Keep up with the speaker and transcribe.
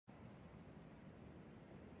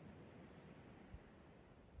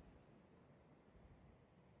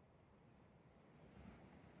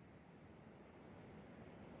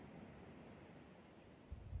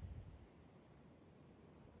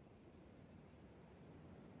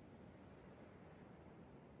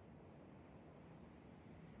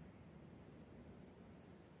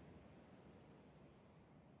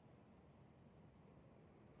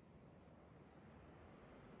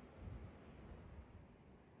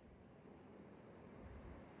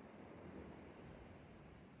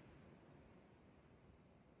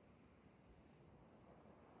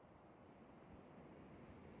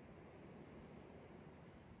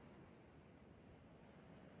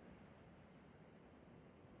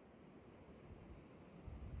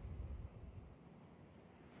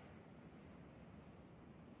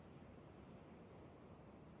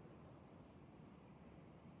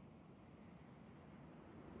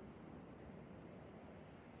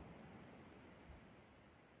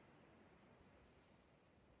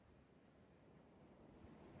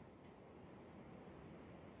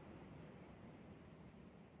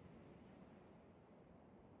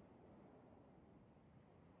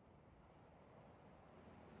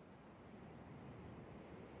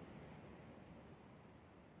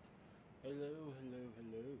Hello, hello,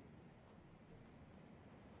 hello.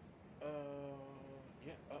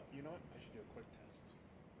 Yeah, you know what? I should do a quick test.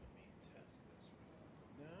 Let me test this one.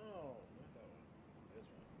 No, not that one. This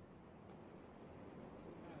one.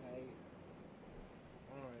 Hi.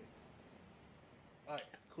 Alright. Alright,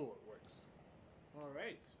 cool, it works.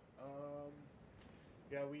 Alright.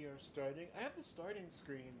 Yeah, we are starting. I have the starting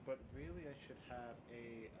screen, but really I should have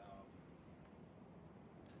a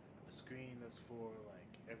screen that's for, like,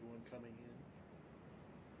 everyone coming in.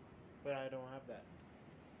 But I don't have that.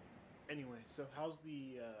 Anyway, so how's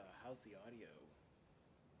the audio?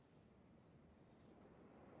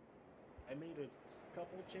 I made a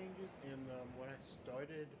couple changes, and when I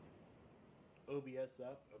started OBS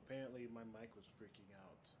up, apparently my mic was freaking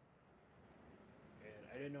out, and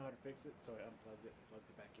I didn't know how to fix it, so I unplugged it, plugged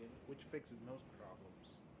it back in, which fixes most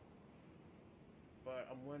problems. But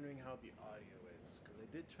I'm wondering how the audio is, because I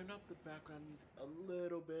did turn up the background music a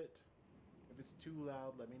little bit. If it's too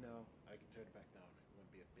loud, let me know. I can turn it back down. It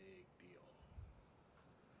wouldn't be a big deal.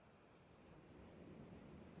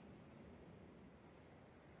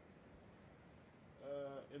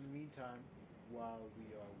 In the meantime, while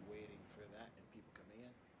we are waiting for that and people coming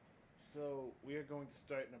in, so we are going to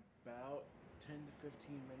start in about 10 to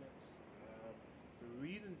 15 minutes. The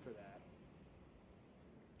reason for that,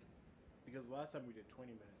 because last time we did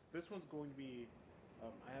 20 minutes, this one's going to be,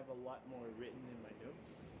 I have a lot more written in my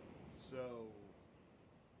notes, so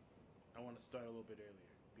I want to start a little bit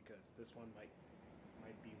earlier because this one might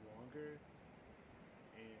be longer,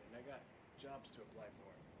 and I got jobs to apply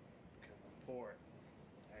for because I'm poor.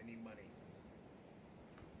 I need money.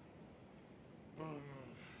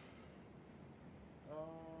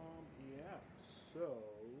 Yeah. So,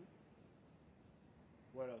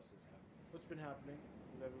 what else is happening? What's been happening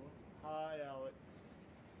with everyone? Hi, Alex.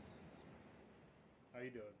 How you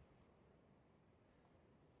doing?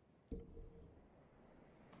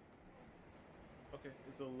 Okay,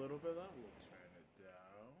 it's a little bit loud. We'll turn it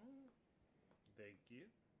down. Thank you.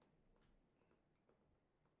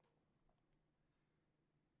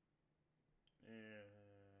 Yeah.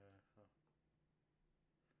 Huh.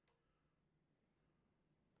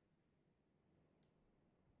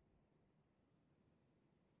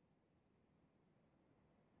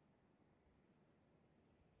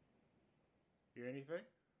 Hear anything?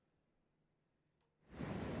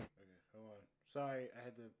 Okay, hold on. Sorry, I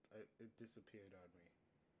had to. It disappeared on me.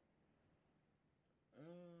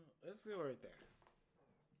 Let's go right there.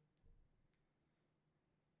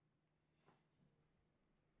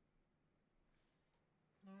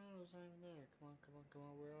 No, it's not even there. Come on, come on, come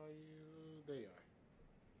on. Where are you? There you are.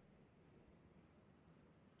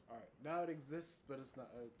 All right, now it exists, but it's not.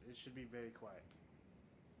 It should be very quiet.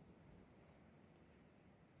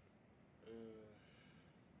 Uh,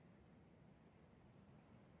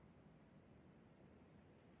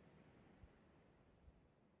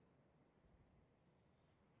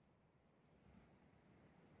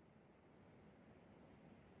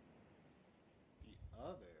 the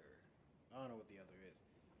other, I don't know what the other is.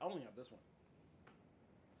 I only have this one.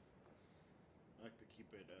 I like to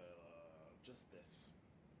keep it just this.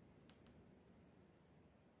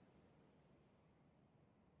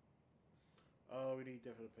 Oh, we need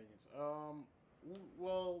different opinions.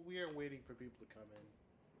 Well, we are waiting for people to come in.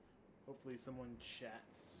 Hopefully, someone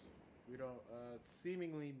chats. We don't.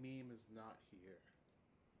 Seemingly, meme is not here.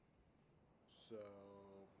 So,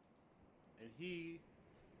 and he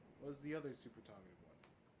was the other super talkative one.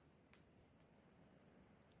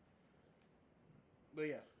 But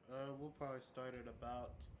yeah, we'll probably start at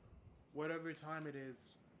about whatever time it is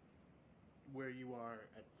where you are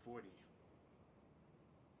at 40.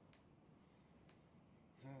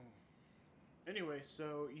 Anyway,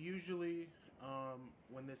 so usually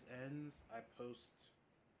when this ends, I post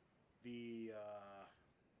the.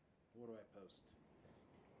 What do I post?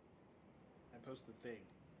 I post the thing.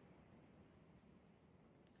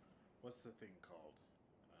 What's the thing called?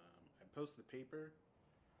 I post the paper,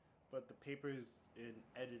 but the paper is in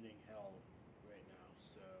editing hell right now,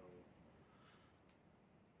 so.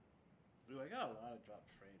 Ooh, I got a lot of dropped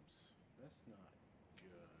frames. That's not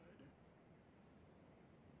good.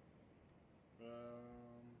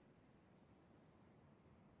 Um,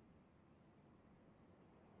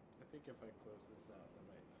 I think if I close this out, that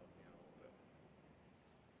might help me out a little bit.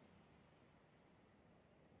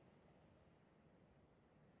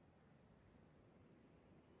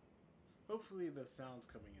 Hopefully the sound's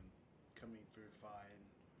coming through fine.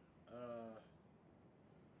 Uh,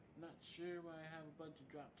 Not sure why I have a bunch of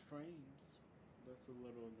dropped frames. That's a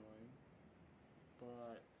little annoying,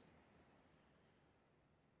 but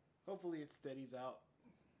hopefully it steadies out.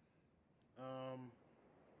 Um,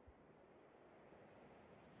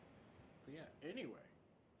 But yeah, anyway.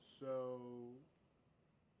 So,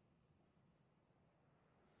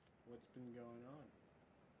 what's been going on?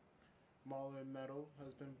 Mauler and Metal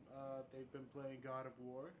has been, they've been playing God of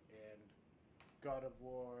War, and God of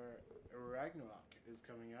War Ragnarok is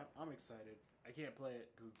coming out. I'm excited. I can't play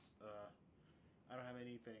it because I don't have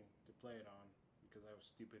anything to play it on because I was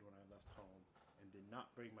stupid when I left home and did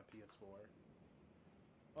not bring my PS4.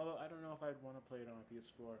 Although I don't know if I'd want to play it on a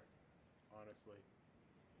PS4, honestly.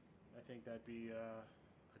 I think that'd be a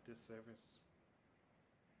disservice.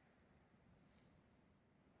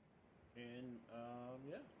 And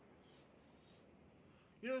yeah,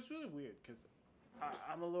 it's really weird because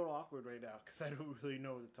I'm a little awkward right now because I don't really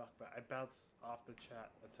know what to talk about. I bounce off the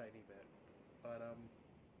chat a tiny bit, but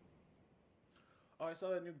oh, I saw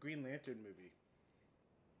that new Green Lantern movie.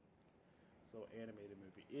 So animated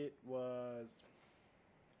movie. It was,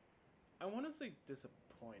 I want to say,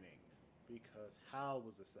 disappointing because Hal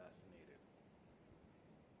was assassinated.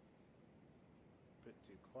 Bit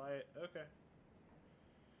too quiet. Okay.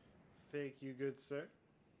 Thank you, good sir.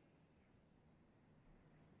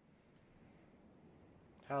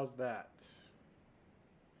 How's that?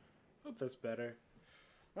 Hope that's better.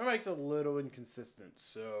 My mic's a little inconsistent,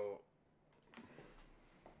 so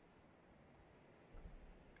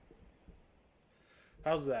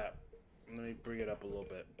how's that? Let me bring it up a little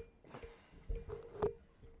bit.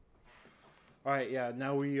 Alright, yeah,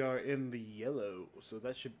 now we are in the yellow, so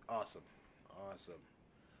that should be awesome. Awesome.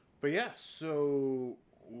 But yeah, so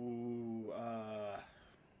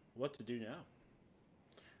what to do now?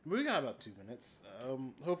 We got about 2 minutes.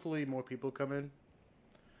 Hopefully more people come in.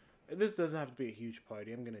 This doesn't have to be a huge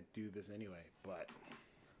party. I'm gonna do this anyway, but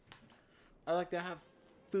I like to have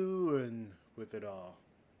fun with it all.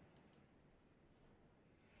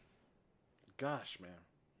 Gosh, man.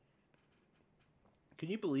 Can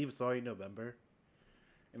you believe it's already November?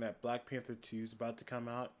 And that Black Panther 2 is about to come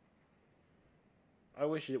out? I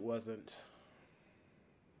wish it wasn't.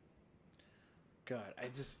 God,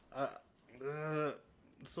 it's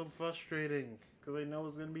so frustrating. Because I know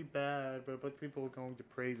it's going to be bad, but a bunch of people are going to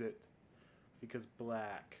praise it. Because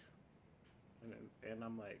black. And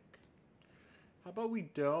I'm like, how about we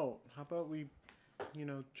don't? How about we,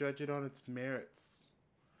 judge it on its merits?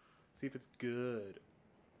 See if it's good.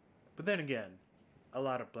 But then again, a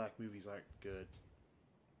lot of black movies aren't good.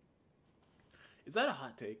 Is that a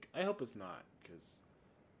hot take? I hope it's not, because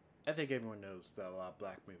I think everyone knows that a lot of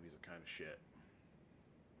black movies are kind of shit.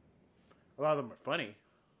 A lot of them are funny,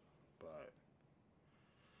 but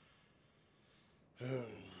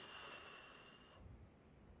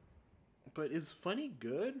but is funny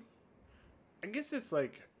good? I guess it's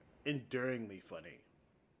like enduringly funny,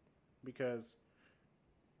 because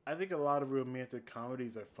I think a lot of romantic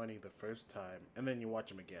comedies are funny the first time, and then you watch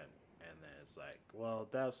them again, and then it's like, well,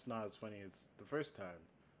 that's not as funny as the first time.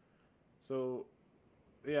 So,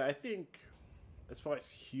 yeah, I think as far as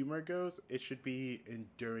humor goes, it should be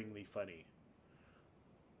enduringly funny.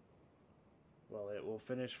 Well, it will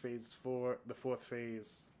finish phase 4, the 4th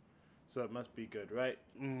phase, so it must be good, right?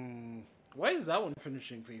 Why is that one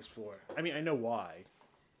finishing phase 4? I mean, I know why,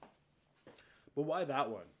 but why that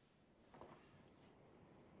one?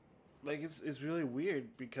 Like, it's really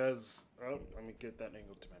weird because, oh, let me get that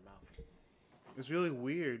angle to my mouth. It's really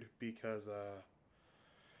weird because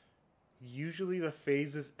usually the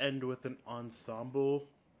phases end with an ensemble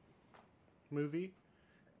movie,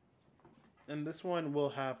 and this one will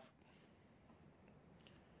have,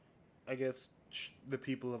 I guess, the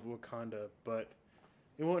people of Wakanda, but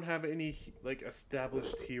it won't have any like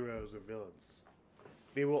established heroes or villains.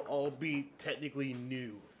 They will all be technically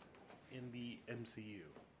new in the MCU.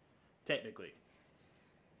 Technically.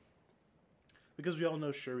 Because we all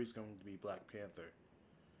know Shuri's going to be Black Panther.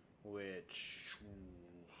 Which,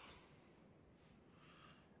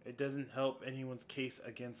 it doesn't help anyone's case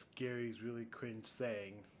against Gary's really cringe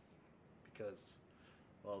saying. Because,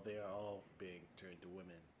 well, they are all being turned to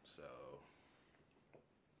women. So,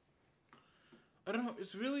 I don't know.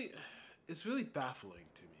 It's really baffling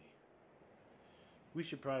to me. We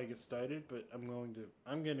should probably get started, but I'm going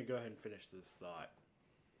to go ahead and finish this thought.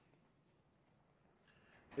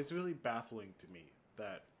 It's really baffling to me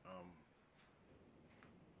that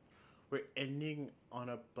we're ending on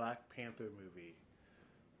a Black Panther movie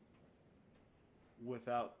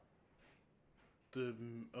without the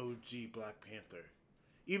OG Black Panther.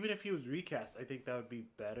 Even if he was recast, I think that would be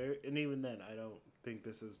better. And even then, I don't think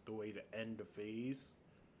this is the way to end a phase.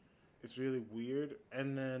 It's really weird.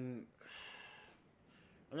 And then,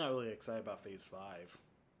 I'm not really excited about phase 5.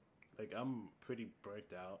 Like, I'm pretty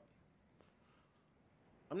burnt out.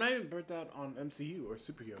 I'm not even burnt out on MCU or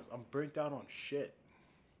superheroes. I'm burnt out on shit.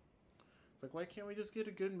 It's like, why can't we just get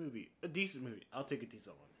a good movie? A decent movie. I'll take a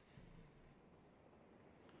decent one.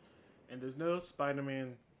 And there's no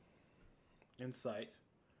Spider-Man in sight.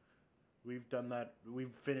 We've done that. We've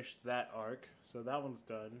finished that arc. So that one's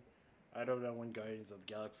done. I don't know when Guardians of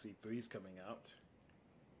the Galaxy 3 is coming out.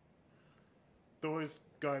 Thor's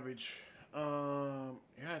garbage. Yeah,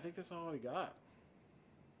 I think that's all we got.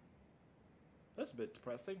 That's a bit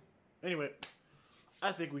depressing. Anyway,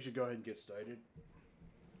 I think we should go ahead and get started.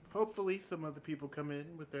 Hopefully some other people come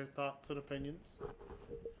in with their thoughts and opinions.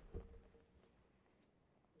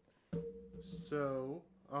 So,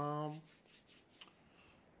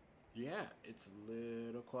 yeah, it's a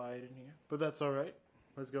little quiet in here, but that's all right.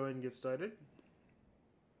 Let's go ahead and get started.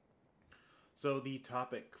 So the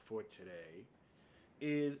topic for today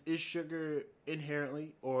is sugar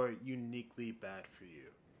inherently or uniquely bad for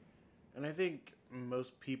you? And I think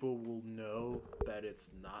most people will know that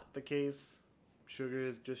it's not the case. Sugar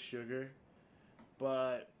is just sugar.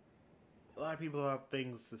 But a lot of people have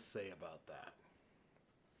things to say about that.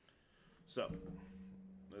 So,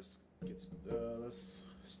 let's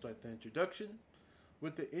start the introduction.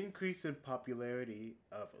 With the increase in popularity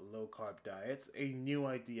of low-carb diets, a new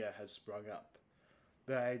idea has sprung up.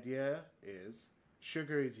 The idea is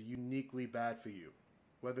sugar is uniquely bad for you.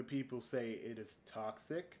 Whether people say it is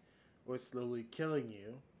toxic or slowly killing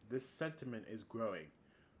you, this sentiment is growing.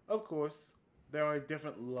 Of course, there are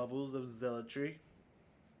different levels of zealotry.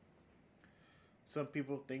 Some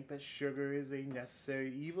people think that sugar is a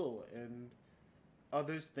necessary evil, and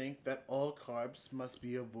others think that all carbs must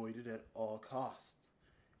be avoided at all costs,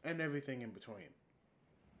 and everything in between.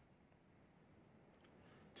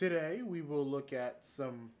 Today, we will look at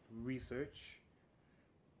some research,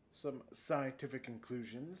 some scientific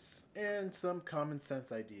conclusions, and some common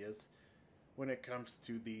sense ideas when it comes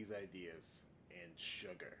to these ideas and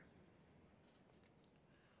sugar.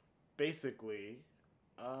 Basically,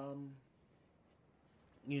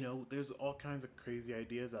 there's all kinds of crazy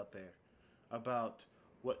ideas out there about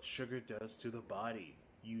what sugar does to the body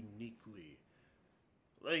uniquely.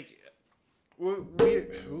 Like, ooh,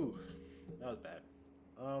 that was bad.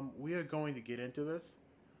 We are going to get into this,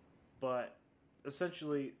 but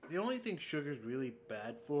essentially, the only thing sugar is really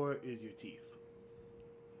bad for is your teeth.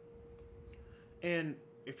 And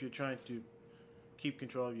if you're trying to keep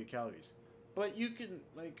control of your calories. But you can,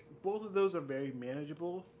 both of those are very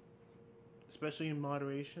manageable, especially in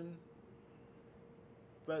moderation.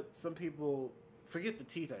 But some people forget the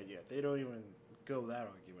teeth idea. They don't even go that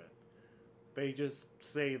argument. They just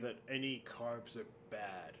say that any carbs are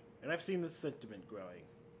bad. And I've seen this sentiment growing.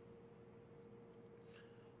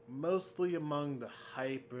 Mostly among the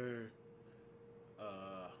hyper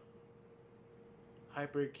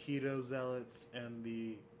keto zealots and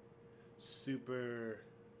the super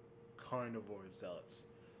carnivore zealots.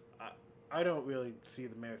 I don't really see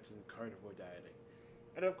the merits in carnivore dieting.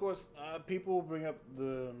 And of course, people will bring up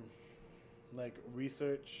the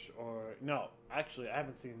research or no, actually I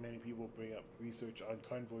haven't seen many people bring up research on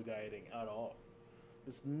carnivore dieting at all.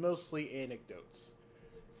 It's mostly anecdotes.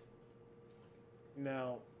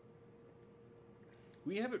 Now,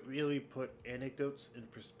 we haven't really put anecdotes in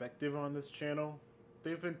perspective on this channel.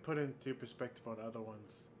 They've been put into perspective on other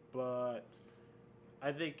ones, but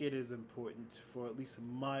I think it is important for at least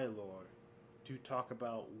my lore to talk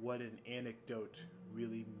about what an anecdote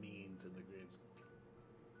really means in the grand scheme.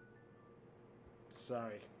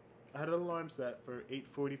 Sorry, I had an alarm set for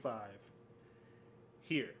 8:45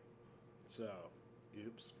 here, so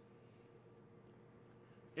oops.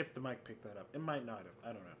 If the mic picked that up, it might not have.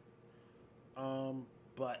 I don't know.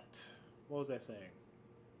 But what was I saying?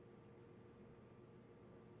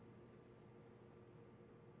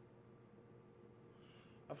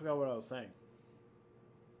 I forgot what I was saying.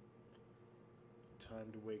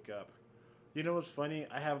 Time to wake up. You know what's funny?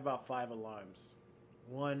 I have about 5 alarms.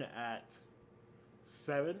 One at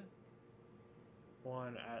 7,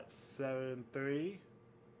 one at 7:30,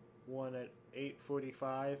 one at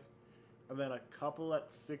 8:45, and then a couple at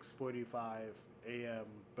 6:45 a.m.,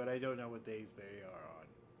 but I don't know what days they are on.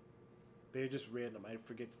 They're just random. I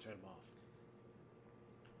forget to turn them off.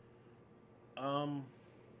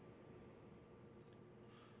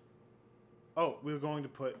 Oh, we were going to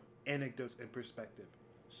put anecdotes in perspective.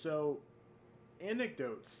 So,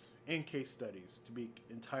 anecdotes and case studies, to be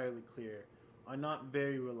entirely clear, are not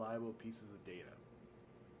very reliable pieces of data.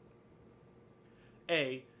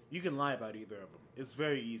 A, you can lie about either of them. It's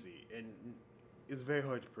very easy, and it's very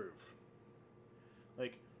hard to prove.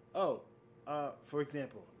 For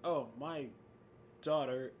example, my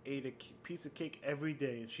daughter ate a piece of cake every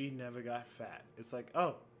day and she never got fat. It's like,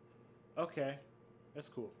 oh, okay, that's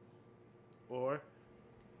cool. Or,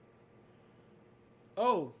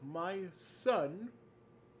 oh, my son,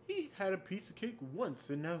 he had a piece of cake once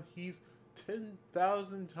and now he's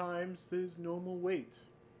 10,000 times his normal weight.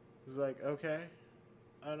 It's like, okay,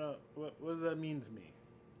 I don't know, what does that mean to me?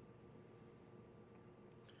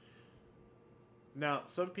 Now,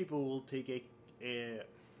 some people will take a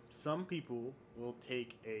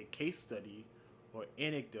case study or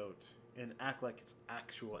anecdote and act like it's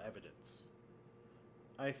actual evidence.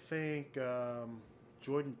 I think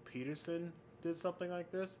Jordan Peterson did something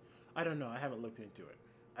like this. I don't know. I haven't looked into it.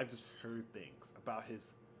 I've just heard things about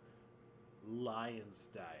his Lion's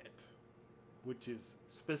diet, which is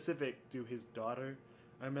specific to his daughter.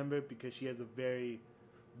 I remember because she has a very,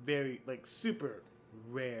 very, like, super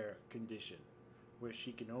rare condition where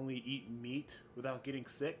she can only eat meat without getting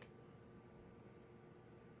sick.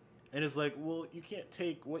 And it's like, well, you can't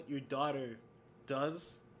take what your daughter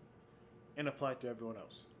does and apply it to everyone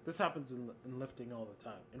else. This happens in lifting all the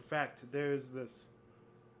time. In fact, there's this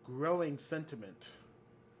growing sentiment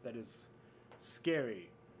that is scary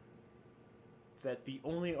that the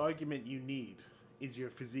only argument you need is your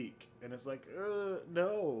physique. And it's like,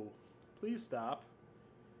 no, please stop.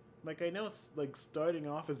 Like, I know it's like starting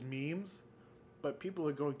off as memes, but people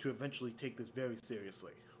are going to eventually take this very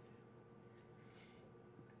seriously.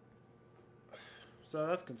 So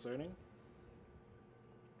that's concerning.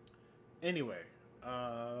 Anyway,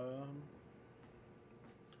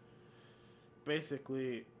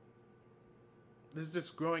 basically, there's this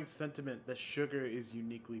growing sentiment that sugar is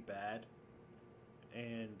uniquely bad.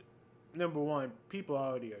 And number one, people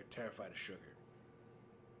already are terrified of sugar.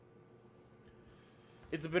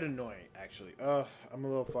 It's a bit annoying, actually. I'm a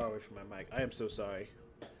little far away from my mic. I am so sorry.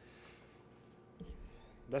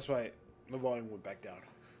 That's why the volume went back down.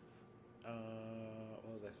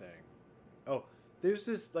 What was I saying? Oh, there's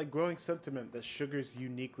this like growing sentiment that sugar is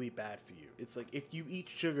uniquely bad for you. It's like if you eat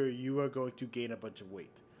sugar, you are going to gain a bunch of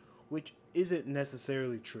weight, which isn't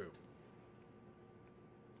necessarily true.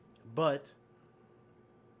 But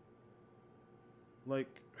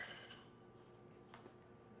like,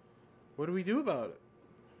 what do we do about it?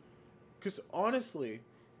 Because honestly,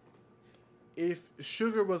 if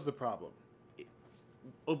sugar was the problem,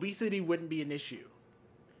 obesity wouldn't be an issue.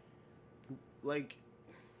 Like,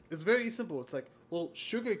 it's very simple. It's like, well,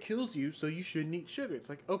 sugar kills you, so you shouldn't eat sugar. It's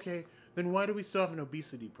like, okay, then why do we still have an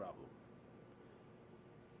obesity problem?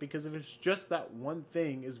 Because if it's just that one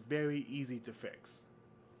thing, it's very easy to fix.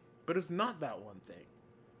 But it's not that one thing.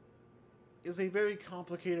 It's a very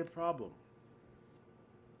complicated problem.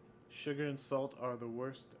 Sugar and salt are the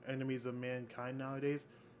worst enemies of mankind nowadays.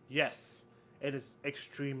 Yes, and it's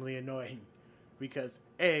extremely annoying. Because,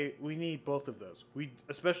 A, we need both of those. We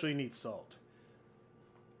especially need salt.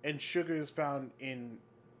 And sugar is found in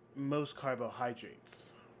most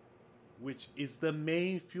carbohydrates, which is the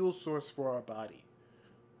main fuel source for our body.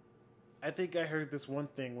 I think I heard this one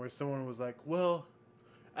thing where someone was like, well,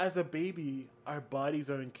 as a baby, our bodies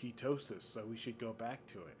are in ketosis, so we should go back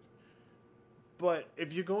to it. But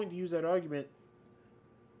if you're going to use that argument,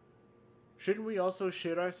 shouldn't we also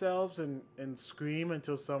shit ourselves and scream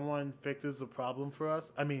until someone fixes the problem for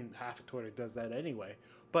us? I mean, half of Twitter does that anyway.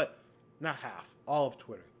 But not half. All of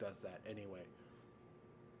Twitter does that anyway.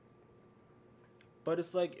 But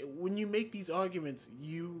it's like, when you make these arguments,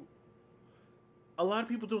 a lot of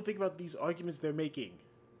people don't think about these arguments they're making.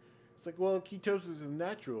 It's like, well, ketosis is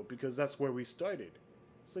natural because that's where we started.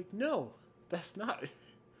 It's like, no, that's not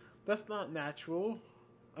natural.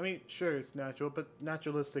 I mean, sure, it's natural, but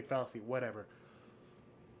naturalistic fallacy, whatever.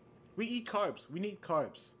 We eat carbs. We need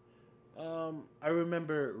carbs. I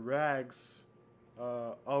remember Rags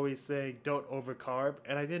always saying, don't overcarb,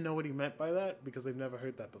 and I didn't know what he meant by that because I've never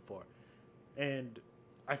heard that before. And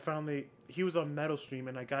he was on Metal Stream,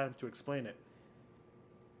 and I got him to explain it.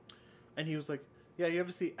 And he was like, yeah, you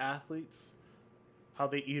ever see athletes, how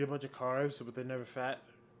they eat a bunch of carbs, but they're never fat?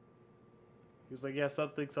 He was like, yeah,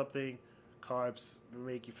 something, carbs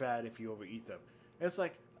make you fat if you overeat them. And it's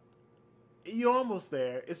like, you're almost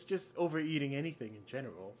there. It's just overeating anything in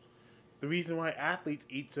general. The reason why athletes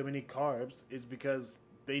eat so many carbs is because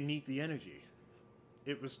they need the energy.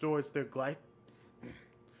 It restores their glycogen.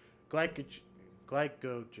 No,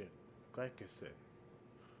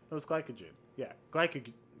 it's glycogen. Yeah,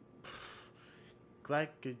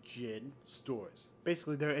 glycogen stores.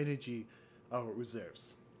 Basically, their energy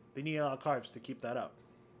reserves. They need a lot of carbs to keep that up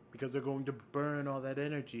because they're going to burn all that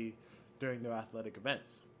energy during their athletic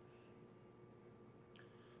events.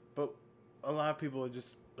 But a lot of people are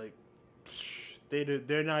just like,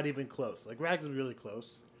 they're not even close. Like, Rags is really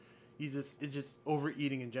close. It's just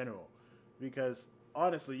overeating in general. Because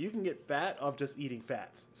honestly, you can get fat off just eating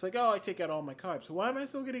fats. It's like, oh, I take out all my carbs. So why am I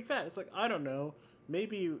still getting fat? It's like, I don't know.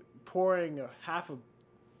 maybe pouring a half a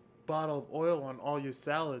bottle of oil on all your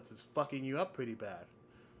salads is fucking you up pretty bad.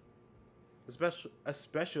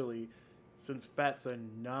 Especially since fats are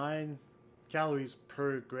 9 calories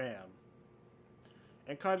per gram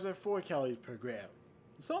and carbs are 4 calories per gram.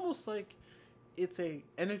 It's almost like it's a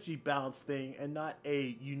energy balance thing and not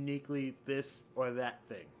a uniquely this or that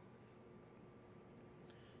thing.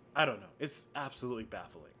 I don't know. It's absolutely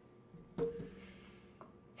baffling.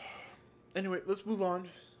 Anyway, let's move on.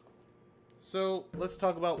 So, let's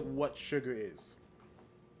talk about what sugar is.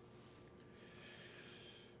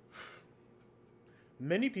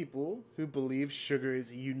 Many people who believe sugar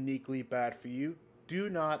is uniquely bad for you do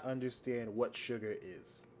not understand what sugar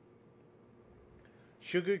is.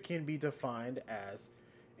 Sugar can be defined as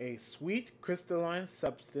a sweet crystalline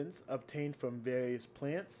substance obtained from various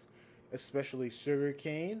plants, especially sugar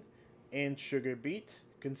cane and sugar beet,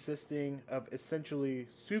 consisting of essentially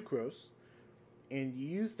sucrose and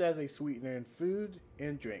used as a sweetener in food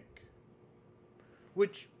and drink,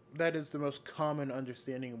 which that is the most common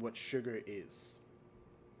understanding of what sugar is.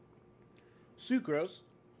 Sucrose,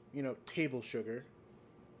 table sugar,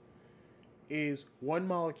 is one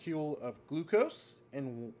molecule of glucose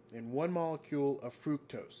and one molecule of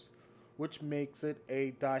fructose, which makes it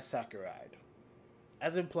a disaccharide.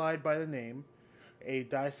 As implied by the name, a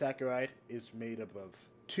disaccharide is made up of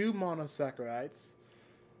 2 monosaccharides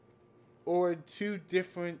or 2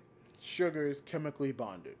 different sugars chemically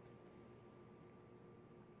bonded.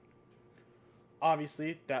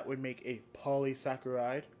 Obviously, that would make a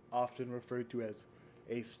polysaccharide, often referred to as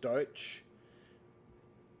a starch.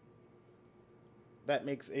 That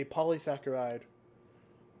makes a polysaccharide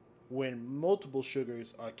when multiple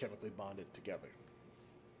sugars are chemically bonded together.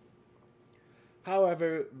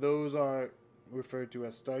 However, those are referred to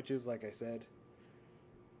as starches, like I said,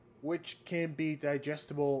 which can be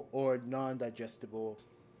digestible or non-digestible,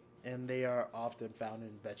 and they are often found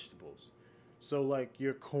in vegetables. So like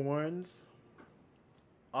your corns,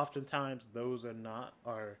 oftentimes those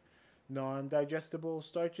are non-digestible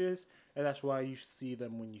starches, and that's why you see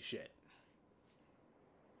them when you shit.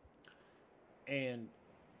 And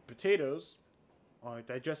potatoes are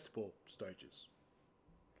digestible starches.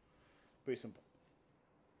 Pretty simple.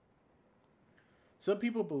 Some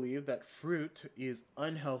people believe that fruit is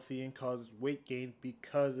unhealthy and causes weight gain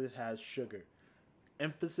because it has sugar.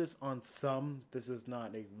 Emphasis on some, this is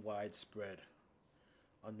not a widespread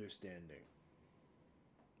understanding.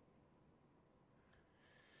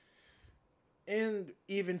 And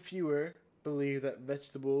even fewer believe that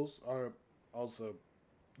vegetables are also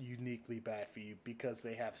uniquely bad for you because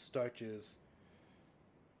they have starches.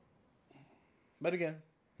 But again,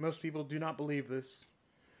 most people do not believe this.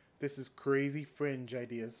 This is crazy fringe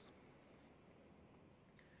ideas.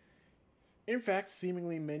 In fact,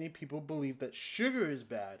 seemingly many people believe that sugar is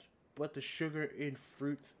bad, but the sugar in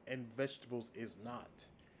fruits and vegetables is not.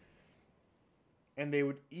 And they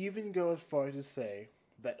would even go as far as to say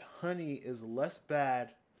that honey is less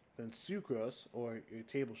bad than sucrose, or your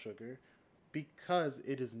table sugar, because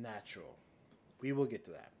it is natural. We will get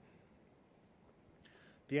to that.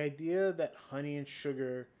 The idea that honey and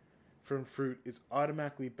sugar from fruit is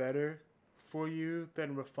automatically better for you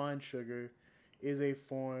than refined sugar is a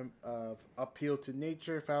form of appeal to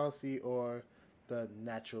nature fallacy, or the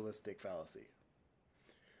naturalistic fallacy,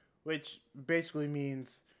 which basically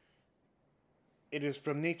means it is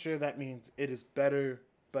from nature, that means it is better,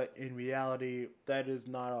 but in reality that is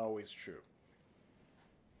not always true.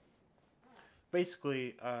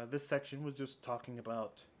 Basically, this section was just talking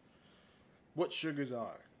about what sugars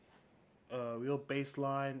are. Real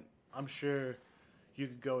baseline. I'm sure you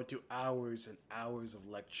could go into hours and hours of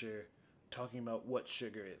lecture talking about what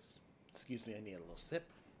sugar is. Excuse me, I need a little sip.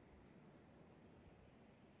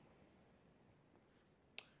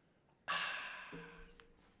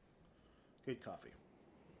 Good coffee.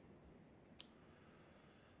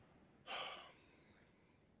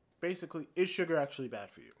 Basically, is sugar actually bad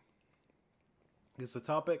for you? It's a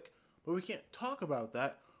topic, but we can't talk about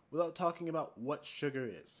that without talking about what sugar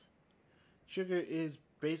is. Sugar is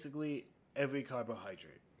basically every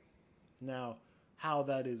carbohydrate. Now, how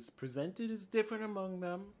that is presented is different among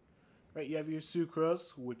them. Right, you have your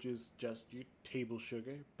sucrose, which is just your table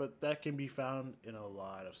sugar, but that can be found in a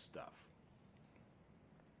lot of stuff.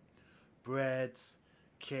 Breads,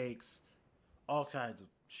 cakes, all kinds of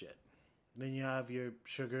shit. Then you have your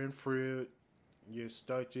sugar in fruit, your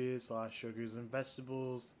starches, sugars in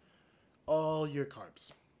vegetables, all your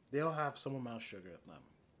carbs. They all have some amount of sugar in them.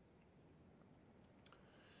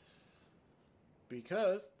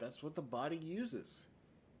 Because that's what the body uses.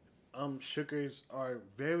 Sugars are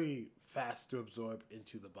very fast to absorb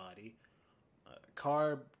into the body.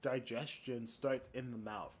 carb digestion starts in the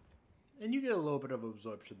mouth. And you get a little bit of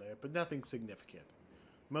absorption there, but nothing significant.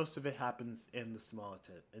 Most of it happens in the small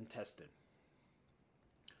intestine.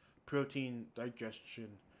 Protein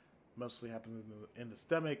digestion mostly happens in the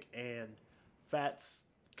stomach, and fats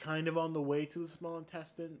kind of on the way to the small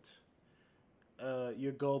intestine.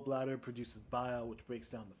 Your gallbladder produces bile, which breaks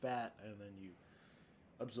down the fat, and then you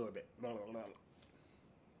absorb it. Blah, blah, blah.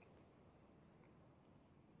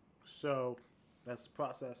 So that's the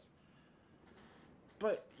process.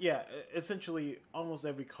 But yeah, essentially, almost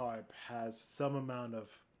every carb has some amount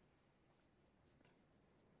of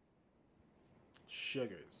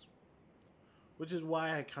sugars, which is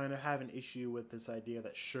why I kind of have an issue with this idea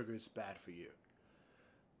that sugar is bad for you.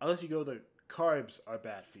 Unless you go the carbs are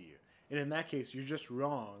bad for you. And in that case, you're just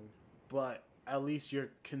wrong, but at least you're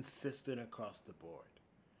consistent across the board.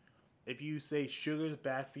 If you say sugar is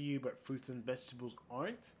bad for you, but fruits and vegetables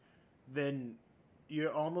aren't, then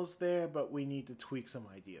you're almost there, but we need to tweak some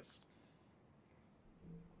ideas.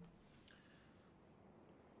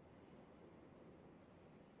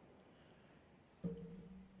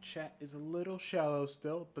 Chat is a little shallow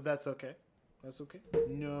still, but that's okay. That's okay.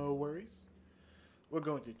 No worries. We're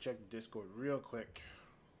going to check the Discord real quick.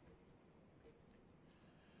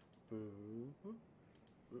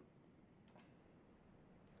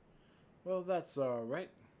 Well, that's alright.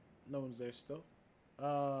 No one's there still.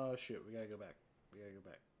 Shit, we gotta go back.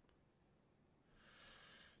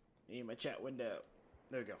 Need my chat window.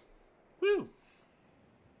 There we go. Woo!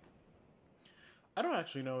 I don't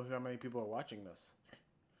actually know how many people are watching this.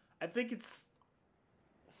 I think it's...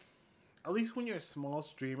 At least when you're a small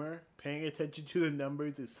streamer, paying attention to the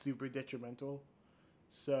numbers is super detrimental.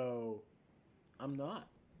 So, I'm not.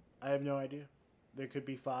 I have no idea. There could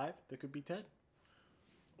be 5, there could be 10.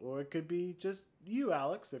 Or it could be just you,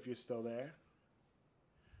 Alex, if you're still there.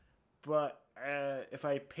 But if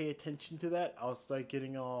I pay attention to that, I'll start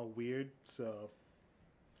getting all weird, so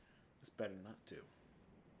it's better not to.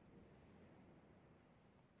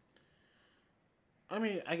 I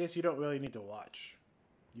mean, I guess you don't really need to watch.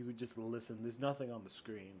 You could just listen. There's nothing on the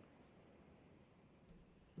screen.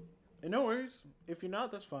 And no worries. If you're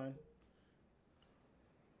not, that's fine.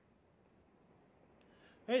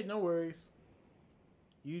 Hey, no worries.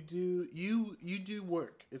 You do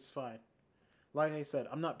work. It's fine. Like I said,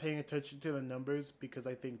 I'm not paying attention to the numbers because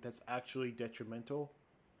I think that's actually detrimental.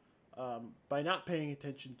 By not paying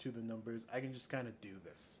attention to the numbers, I can just kind of do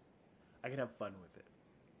this. I can have fun with it.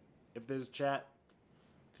 If there's chat,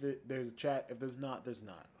 there's a chat. If there's not, there's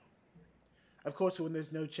not. Of course, when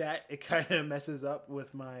there's no chat, it kind of messes up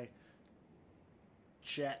with my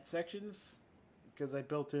chat sections because I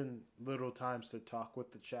built in little times to talk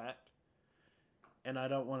with the chat. And I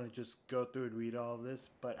don't want to just go through and read all of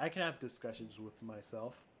this, but I can have discussions with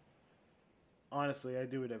myself. Honestly, I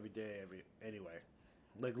do it every day, anyway.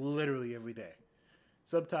 Like, literally every day.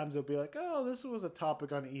 Sometimes it'll be like, oh, this was a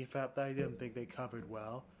topic on EFAP that I didn't think they covered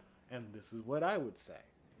well, and this is what I would say.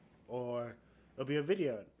 Or it'll be a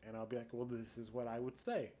video, and I'll be like, well, this is what I would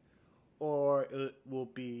say. Or it will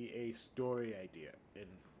be a story idea, and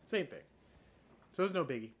same thing. So there's no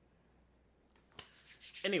biggie.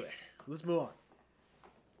 Anyway, let's move on.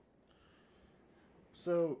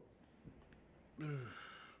 So,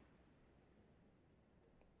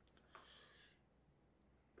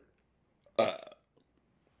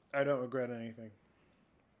 I don't regret anything.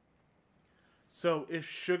 So, if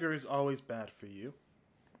sugar is always bad for you,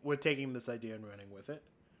 we're taking this idea and running with it,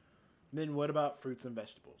 then what about fruits and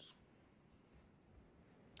vegetables?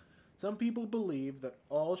 Some people believe that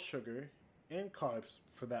all sugar, and carbs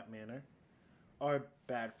for that matter, are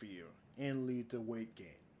bad for you and lead to weight gain.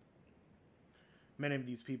 Many of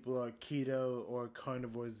these people are keto or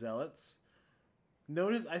carnivore zealots.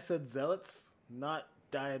 Notice I said zealots, not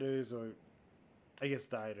dieters, or I guess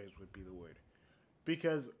dieters would be the word.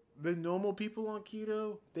 Because the normal people on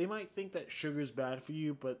keto, they might think that sugar is bad for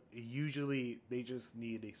you, but usually they just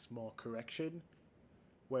need a small correction.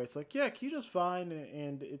 Where it's like, yeah, keto's fine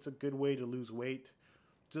and it's a good way to lose weight.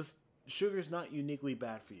 Just sugar is not uniquely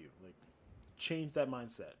bad for you. Like, change that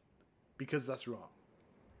mindset. Because that's wrong.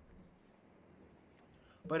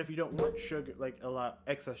 But if you don't want sugar, like a lot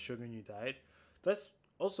excess sugar in your diet, that's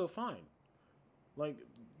also fine. Like,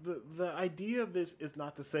 the idea of this is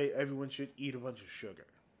not to say everyone should eat a bunch of sugar.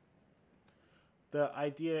 The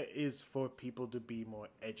idea is for people to be more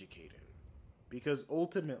educated. Because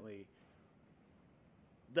ultimately,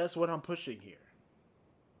 that's what I'm pushing here.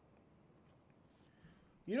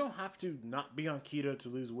 You don't have to not be on keto to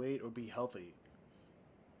lose weight or be healthy.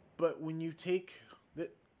 But when you take...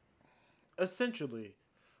 essentially,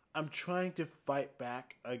 I'm trying to fight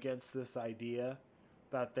back against this idea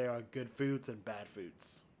that there are good foods and bad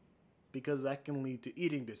foods, because that can lead to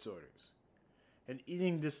eating disorders. And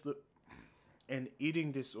eating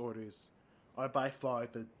disorders are by far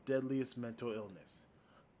the deadliest mental illness.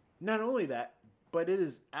 Not only that, but it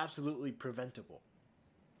is absolutely preventable.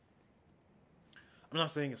 I'm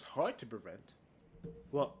not saying it's hard to prevent.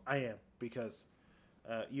 Well, I am, because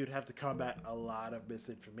you'd have to combat a lot of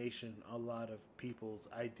misinformation, a lot of people's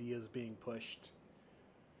ideas being pushed.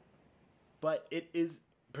 But it is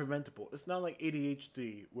preventable. It's not like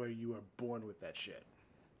ADHD where you are born with that shit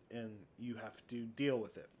and you have to deal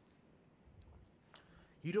with it.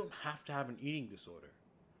 You don't have to have an eating disorder.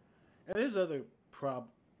 And there's other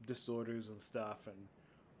disorders and stuff, and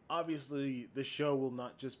obviously the show will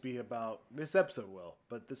not just be about this episode will,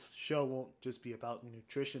 but this show won't just be about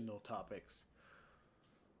nutritional topics.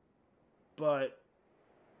 But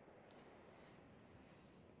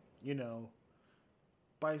you know,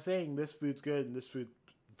 by saying this food's good and this food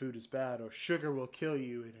is bad, or sugar will kill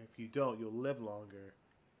you and if you don't you'll live longer,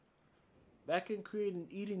 that can create an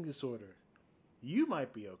eating disorder. You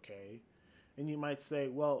might be okay, and you might say,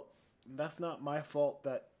 well, that's not my fault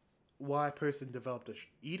that Y person developed a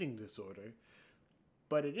eating disorder,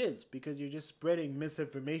 but it is, because you're just spreading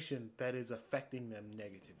misinformation that is affecting them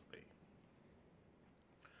negatively.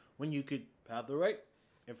 When you could have the right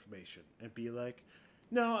information and be like,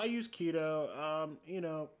 no, I use keto,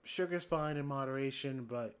 sugar's fine in moderation,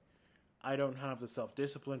 but I don't have the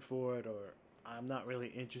self-discipline for it, or I'm not really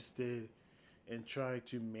interested in trying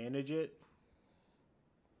to manage it.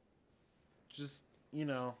 Just,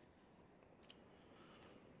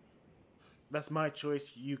 that's my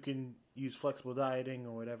choice. You can use flexible dieting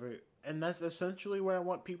or whatever. And that's essentially where I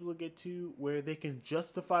want people to get to, where they can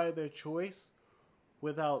justify their choice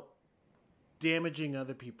without damaging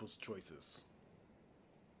other people's choices.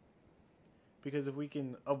 Because if we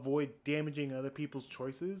can avoid damaging other people's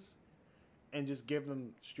choices and just give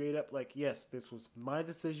them straight up, like, yes, this was my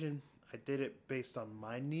decision. I did it based on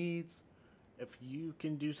my needs. If you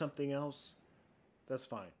can do something else, that's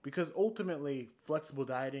fine. Because ultimately, flexible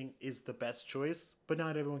dieting is the best choice, but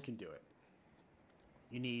not everyone can do it.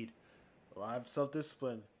 You need a lot of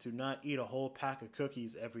self-discipline to not eat a whole pack of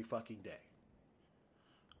cookies every fucking day.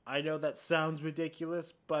 I know that sounds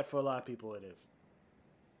ridiculous, but for a lot of people it is.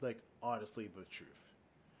 Like, honestly, the truth.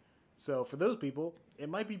 So for those people, it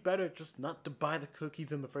might be better just not to buy the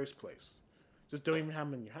cookies in the first place. Just don't even have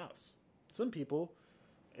them in your house. Some people,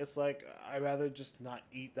 it's like, I'd rather just not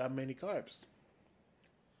eat that many carbs.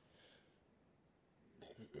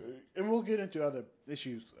 And we'll get into other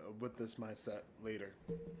issues with this mindset later.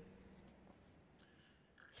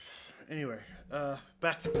 Anyway,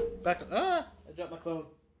 back. I dropped my phone.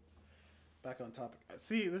 Back on topic.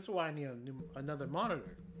 See, this is why I need another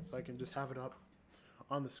monitor, so I can just have it up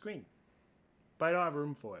on the screen. But I don't have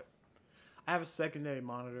room for it. I have a secondary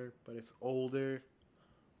monitor, but it's older.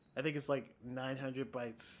 I think it's like 900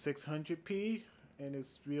 by 600p, and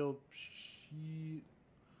it's real shit.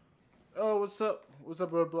 Oh, what's up? What's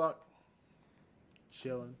up, Roadblock?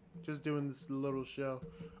 Chilling. Just doing this little show.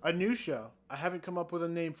 A new show. I haven't come up with a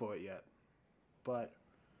name for it yet, but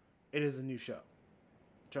it is a new show.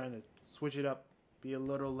 I'm trying to switch it up, be a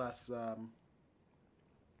little less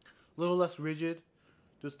rigid.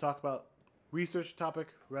 Just talk about research topic,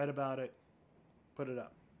 write about it, put it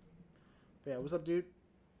up. But yeah, what's up, dude?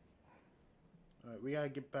 All right, we gotta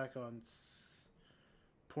get back on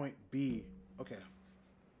point B. Okay.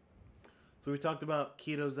 So we talked about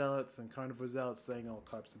keto zealots and carnivore zealots saying all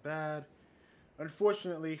carbs are bad.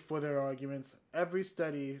 Unfortunately, for their arguments, every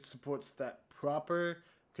study supports that proper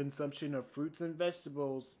consumption of fruits and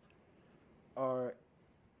vegetables are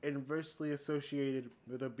inversely associated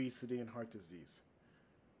with obesity and heart disease.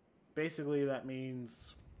 Basically, that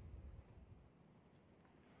means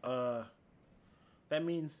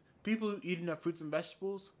people who eat enough fruits and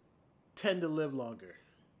vegetables tend to live longer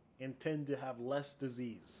and tend to have less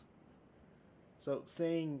disease. So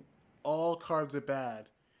saying all carbs are bad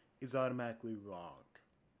is automatically wrong,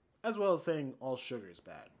 as well as saying all sugar is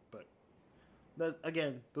bad. But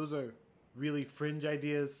again, those are really fringe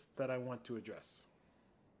ideas that I want to address.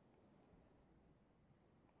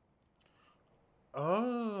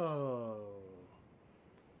 Oh,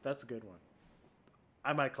 that's a good one.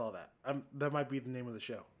 I might call that. That might be the name of the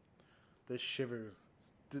show. The Shivers,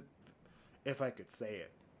 if I could say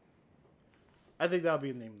it. I think that'll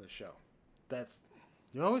be the name of the show.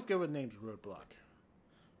 You're always good with names, Roadblock.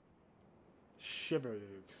 Shiver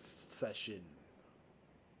session.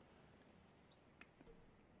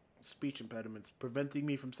 Speech impediments preventing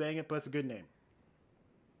me from saying it, but it's a good name.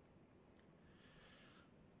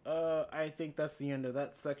 I think that's the end of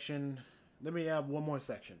that section. Let me have one more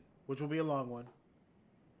section, which will be a long one.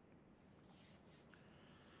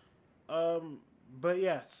 But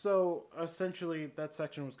yeah, so essentially that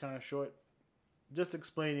section was kind of short, just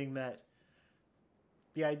explaining that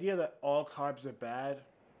the idea that all carbs are bad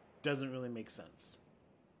doesn't really make sense.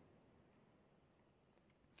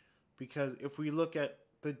 Because if we look at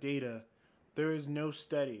the data, there is no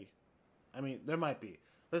study. I mean, there might be.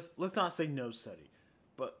 Let's not say no study,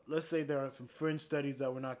 but let's say there are some fringe studies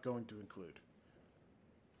that we're not going to include.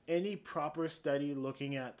 Any proper study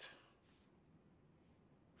looking at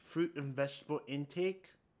fruit and vegetable intake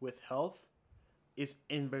with health is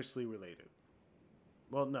inversely related.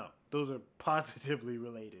 Well, no, those are positively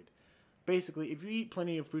related. Basically, if you eat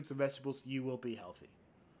plenty of fruits and vegetables, you will be healthy.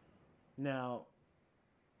 Now,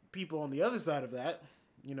 people on the other side of that,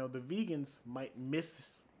 the vegans might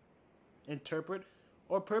misinterpret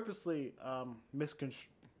or purposely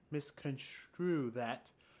misconstrue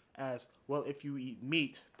that as, well, if you eat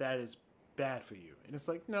meat, that is bad for you. And it's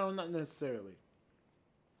like, no, not necessarily.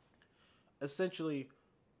 Essentially,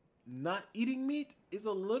 not eating meat is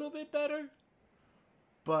a little bit better,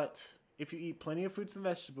 but if you eat plenty of fruits and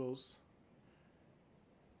vegetables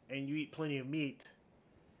and you eat plenty of meat,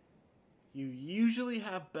 you usually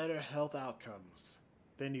have better health outcomes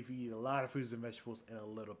than if you eat a lot of fruits and vegetables and a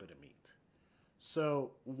little bit of meat.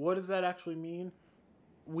 So what does that actually mean?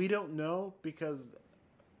 We don't know because,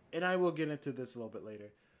 and I will get into this a little bit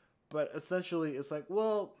later, but essentially it's like,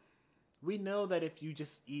 well, we know that if you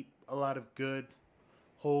just eat a lot of good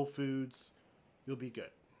whole foods, you'll be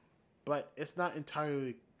good. But it's not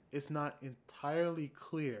entirely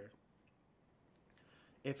clear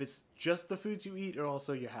if it's just the foods you eat or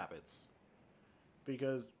also your habits.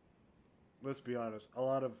 Because let's be honest, a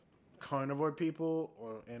lot of carnivore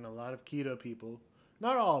people and a lot of keto people,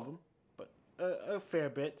 not all of them, but a fair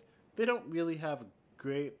bit, they don't really have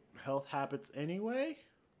great health habits anyway.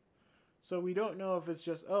 So we don't know if it's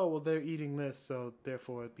just, oh, well, they're eating this, so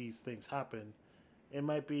therefore these things happen. It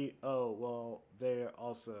might be, oh, well, they're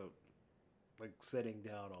also like sitting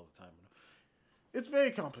down all the time. It's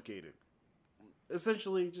very complicated.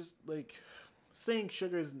 Essentially, just like saying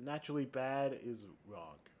sugar is naturally bad is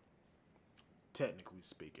wrong, technically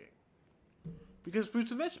speaking, because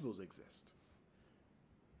fruits and vegetables exist.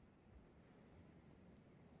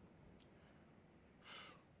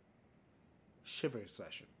 Shiver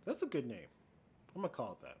session. That's a good name. I'm gonna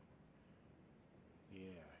call it that.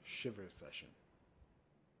 Yeah, shiver session.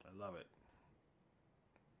 I love it.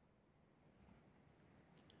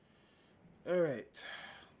 All right.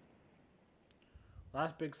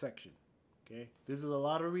 Last big section. Okay, this is a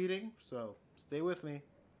lot of reading, so stay with me.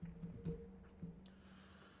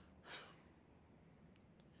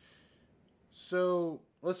 So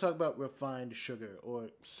let's talk about refined sugar, or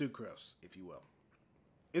sucrose, if you will.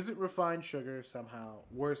 Is it refined sugar somehow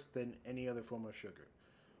worse than any other form of sugar?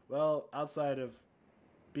 Well, outside of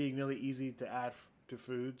being really easy to add to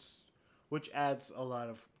foods, which adds a lot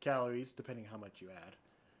of calories depending how much you add,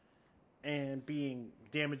 and being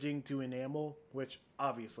damaging to enamel, which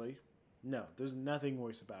obviously, no, there's nothing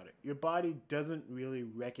worse about it. Your body doesn't really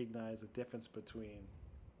recognize the difference between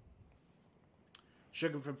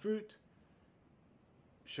sugar from fruit,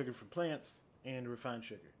 sugar from plants, and refined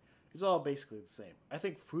sugar. It's all basically the same. I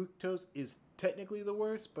think fructose is technically the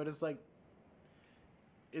worst, but it's like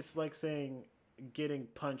saying getting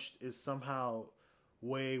punched is somehow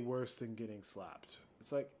way worse than getting slapped.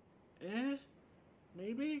 It's like,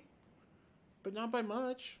 maybe, but not by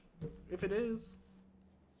much, if it is.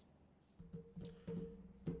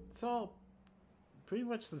 It's all pretty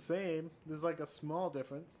much the same. There's like a small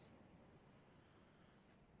difference.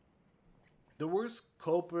 The worst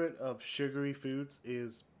culprit of sugary foods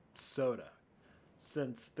is soda,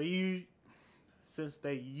 since they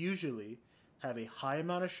usually have a high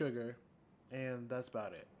amount of sugar, and that's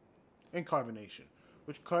about it. And carbonation,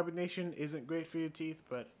 which carbonation isn't great for your teeth,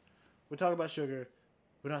 but we're talking about sugar.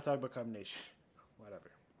 We're not talking about carbonation.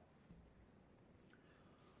 Whatever.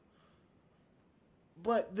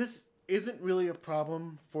 But this isn't really a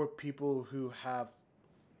problem for people who have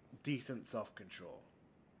decent self-control.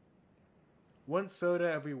 One soda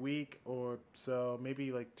every week or so,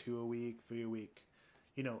 maybe like 2 a week, 3 a week,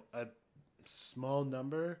 a small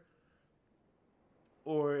number.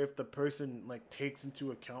 Or if the person like takes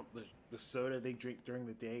into account the soda they drink during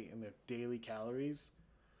the day and their daily calories,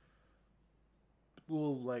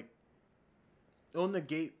 it'll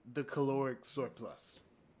negate the caloric surplus.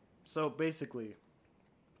 So basically,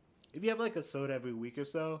 if you have like a soda every week or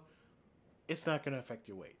so, it's not going to affect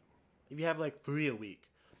your weight. If you have like 3 a week,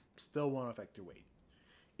 still won't affect your weight.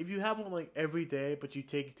 if you have one like every day, but you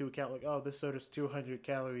take into account like, oh, this soda's 200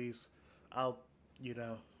 calories, I'll, you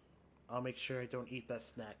know, I'll make sure I don't eat that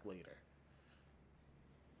snack later.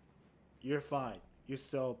 You're fine. You're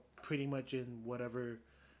still pretty much in whatever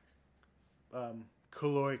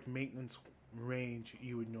caloric maintenance range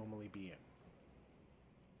you would normally be in.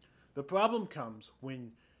 The problem comes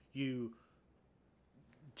when you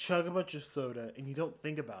chug a bunch of soda and you don't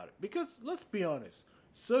think about it. Because let's be honest,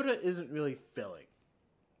 soda isn't really filling.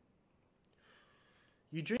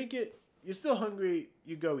 You drink it, you're still hungry,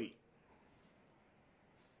 you go eat.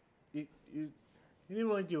 You didn't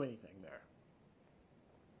really do anything there.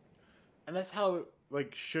 And that's how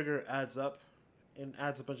like sugar adds up and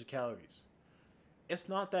adds a bunch of calories. It's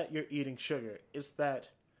not that you're eating sugar, it's that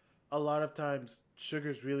a lot of times sugar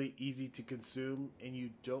is really easy to consume and you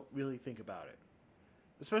don't really think about it.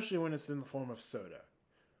 Especially when it's in the form of soda.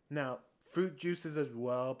 Now, fruit juices as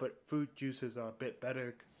well, but fruit juices are a bit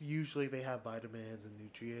better because usually they have vitamins and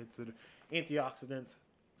nutrients and antioxidants.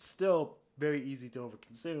 Still very easy to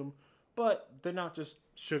overconsume, but they're not just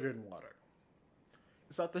sugar and water.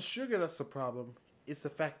 It's not the sugar that's the problem, it's the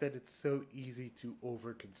fact that it's so easy to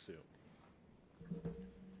overconsume.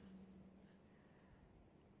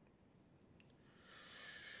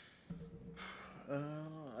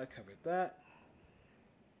 I covered that.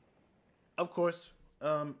 Of course,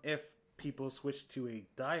 if people switch to a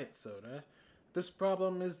diet soda, this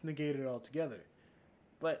problem is negated altogether.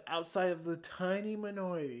 But outside of the tiny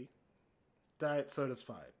minority, diet soda's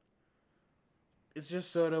fine. It's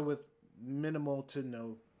just soda with minimal to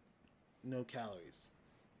no calories.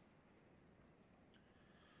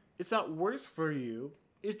 It's not worse for you,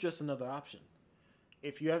 it's just another option.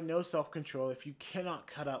 If you have no self-control, if you cannot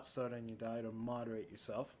cut out soda in your diet or moderate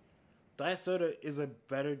yourself, diet soda is a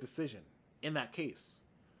better decision in that case.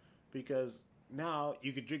 Because now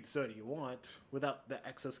you can drink the soda you want without the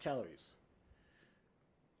excess calories.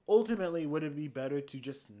 Ultimately, would it be better to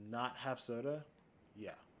just not have soda?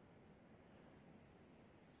 Yeah.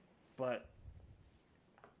 But,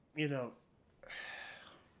 you know,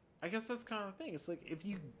 I guess that's kind of the thing. It's like, if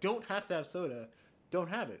you don't have to have soda, don't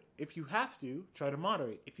have it. If you have to, try to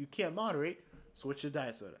moderate. If you can't moderate, switch to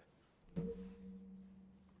diet soda.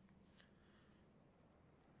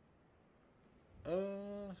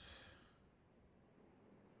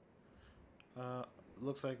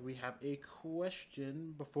 Looks like we have a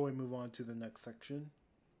question before we move on to the next section.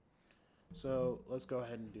 So let's go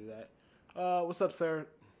ahead and do that. What's up, sir?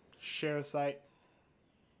 Share a site.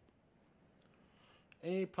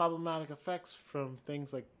 Any problematic effects from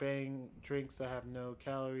things like Bang drinks that have no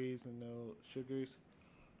calories and no sugars?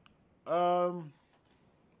 Don't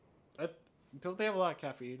they have a lot of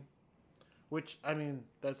caffeine? Which, I mean,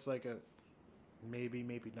 that's like a maybe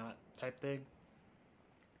not type thing.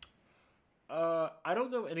 I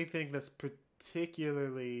don't know anything that's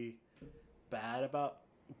particularly bad about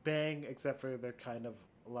Bang except for they're kind of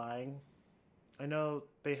lying. I know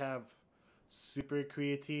they have super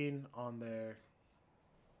creatine on their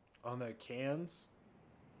cans,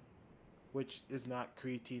 which is not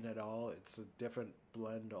creatine at all. It's a different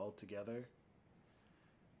blend altogether.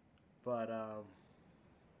 But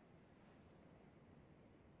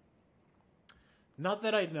not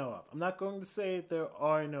that I know of. I'm not going to say there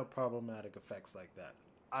are no problematic effects like that.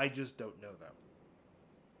 I just don't know them.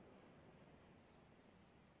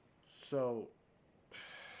 So,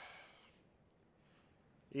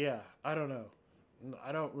 yeah, I don't know.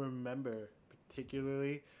 I don't remember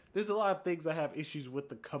particularly. There's a lot of things I have issues with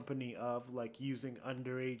the company of, like using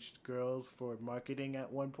underage girls for marketing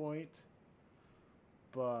at one point.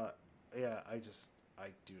 But, yeah, I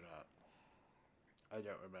do not. I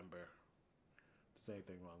don't remember if there's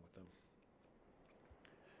anything wrong with them.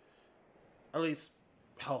 At least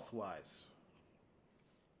health-wise.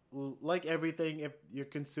 Like everything, if you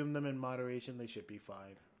consume them in moderation, they should be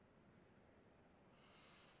fine.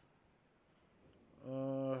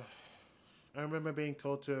 I remember being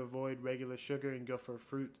told to avoid regular sugar and go for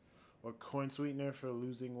fruit or corn sweetener for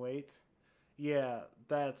losing weight. Yeah,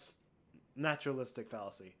 that's naturalistic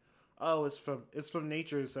fallacy. Oh, it's from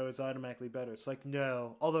nature, so it's automatically better. It's like,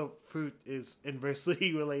 no. Although fruit is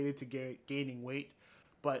inversely related to gaining weight,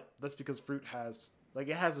 but that's because fruit has, like,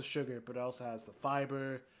 it has the sugar, but it also has the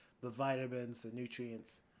fiber, the vitamins, the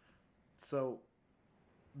nutrients. So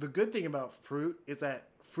the good thing about fruit is that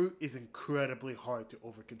fruit is incredibly hard to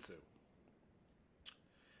overconsume.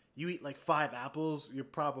 You eat like 5 apples, you're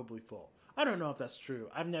probably full. I don't know if that's true.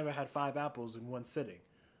 I've never had 5 apples in one sitting.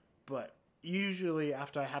 But usually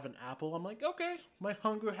after I have an apple, I'm like, okay, my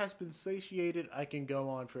hunger has been satiated. I can go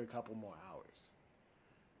on for a couple more hours.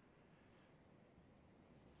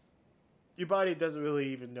 your body doesn't really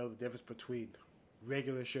even know the difference between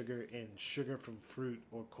regular sugar and sugar from fruit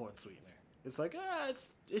or corn sweetener. It's like,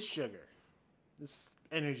 it's sugar. It's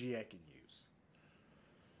energy I can use.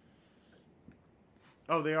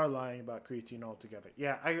 Oh, they are lying about creatine altogether.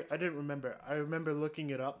 Yeah, I didn't remember. I remember looking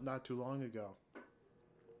it up not too long ago.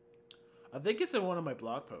 I think it's in one of my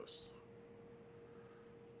blog posts.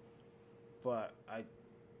 But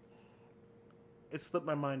it slipped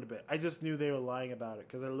my mind a bit. I just knew they were lying about it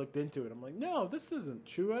because I looked into it. I'm like, no, this isn't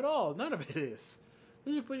true at all. None of it is.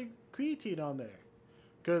 They're just putting creatine on there.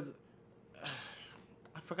 Because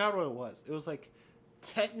I forgot what it was. It was like,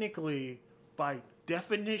 technically, by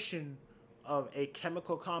definition of a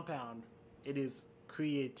chemical compound, it is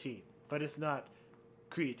creatine. But it's not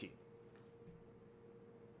creatine.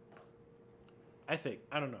 I think.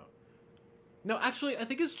 I don't know. No, actually, I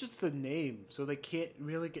think it's just the name. So they can't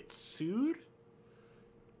really get sued.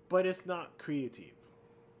 But it's not creatine.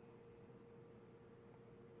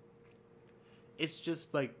 It's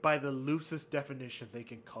just like by the loosest definition they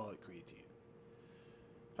can call it creatine.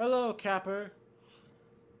 Hello, Capper.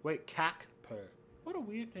 Wait, Cacper. What a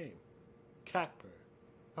weird name. Cacper.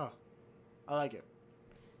 Huh. I like it.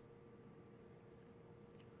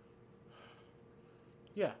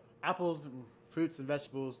 Yeah, apples and fruits and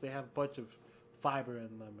vegetables, they have a bunch of fiber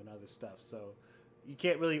in them and other stuff. So you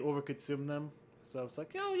can't really overconsume them. So it's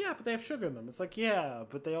like, oh yeah, but they have sugar in them. It's like, yeah,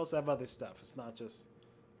 but they also have other stuff. It's not just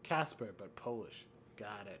Casper, but Polish.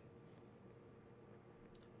 Got it.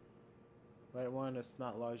 Right one, it's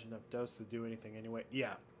not large enough dose to do anything anyway.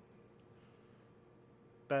 Yeah.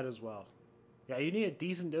 That as well. Yeah, you need a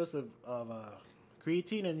decent dose of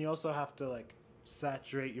creatine, and you also have to, like,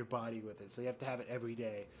 saturate your body with it. So you have to have it every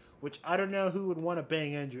day. Which I don't know who would want to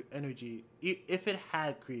bang energy if it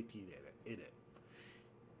had creatine in it.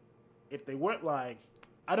 If they weren't lying,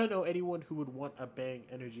 I don't know anyone who would want a bang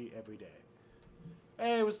energy every day.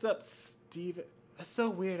 Hey, what's up, Steven? That's so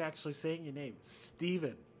weird, actually, saying your name.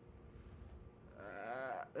 Steven.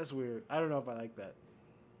 That's weird. I don't know if I like that.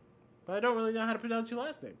 But I don't really know how to pronounce your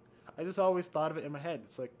last name. I just always thought of it in my head.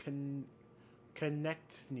 It's like,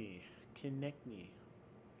 Connectney.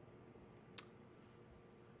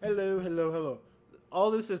 Hello.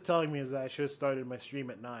 All this is telling me is that I should have started my stream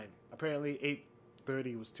at 9. Apparently,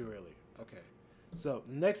 8:30 was too early. Okay. So,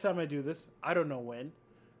 next time I do this, I don't know when.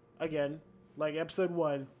 Again, like episode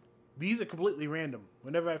 1, these are completely random.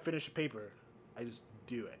 Whenever I finish a paper, I just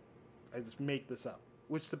do it. I just make this up.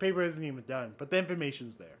 Which the paper isn't even done, but the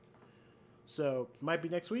information's there. So, might be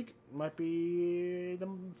next week. Might be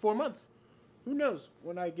 4 months. Who knows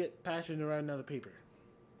when I get passionate around another paper.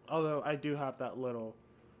 Although, I do have that little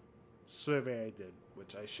survey I did,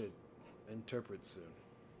 which I should interpret soon.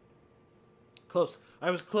 Close.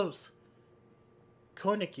 I was close.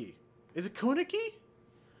 Koniki. Is it Koniki?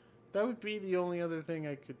 That would be the only other thing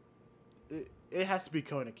I could... It has to be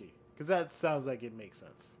Koniki. Because that sounds like it makes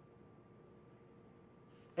sense.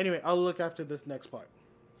 Anyway, I'll look after this next part.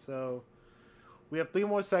 So, we have 3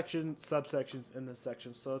 more subsections in this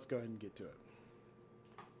section. So, let's go ahead and get to it.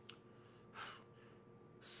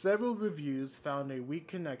 Several reviews found a weak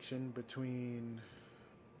connection between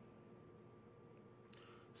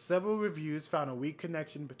sugary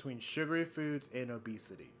foods and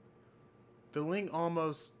obesity. The link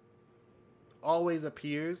almost always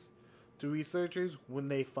appears to researchers when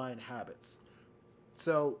they find habits.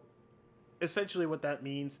 So, essentially what that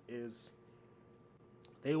means is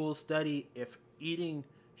they will study if eating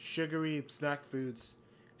sugary snack foods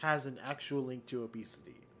has an actual link to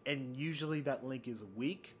obesity. And usually that link is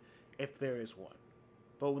weak if there is one.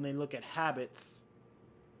 But when they look at habits,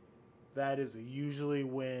 that is usually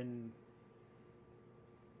when...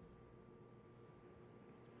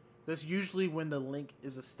 That's usually when the link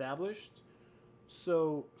is established.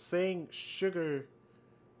 So saying sugar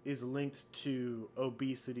is linked to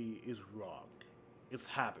obesity is wrong. It's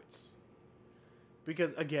habits.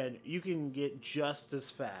 Because again, you can get just as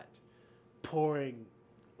fat pouring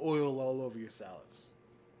oil all over your salads.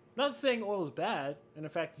 Not saying oil is bad, and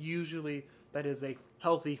in fact, usually that is a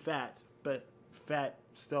healthy fat, but fat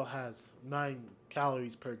still has 9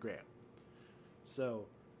 calories per gram. So,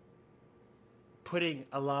 putting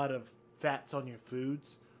a lot of fats on your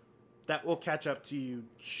foods, that will catch up to you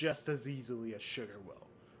just as easily as sugar will.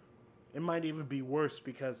 It might even be worse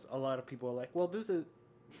because a lot of people are like, well,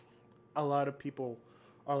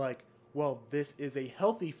 this is a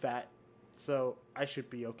healthy fat, so I should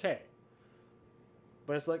be okay.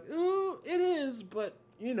 But it's like, ooh, it is, but,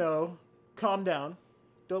 calm down.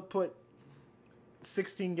 Don't put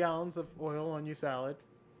 16 gallons of oil on your salad.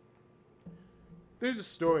 There's a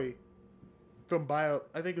story from I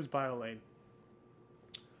think it was BioLane,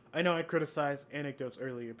 I know I criticized anecdotes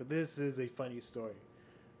earlier, but this is a funny story.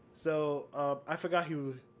 So I forgot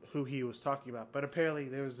who he was talking about, but apparently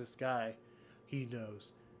there was this guy he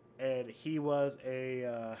knows, and he was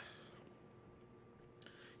a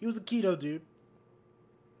keto dude,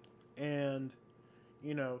 and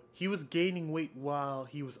he was gaining weight while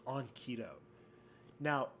he was on keto.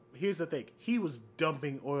 Now here's the thing: he was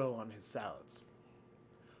dumping oil on his salads,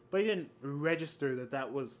 but he didn't register that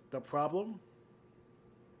that was the problem.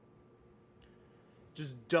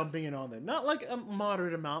 Just dumping it on there. Not like a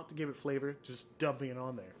moderate amount to give it flavor, just dumping it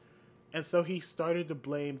on there. And so he started to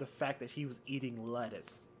blame the fact that he was eating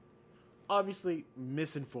lettuce. Obviously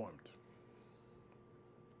misinformed.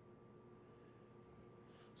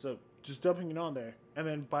 So just dumping it on there. And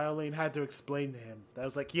then Bioline had to explain to him that I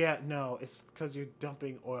was like, yeah, no, it's because you're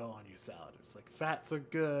dumping oil on your salad. It's like fats are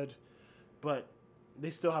good, but they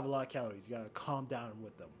still have a lot of calories. You gotta calm down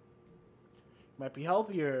with them. Might be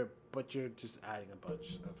healthier, but you're just adding a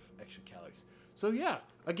bunch of extra calories. So yeah,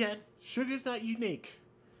 again, sugar's not unique.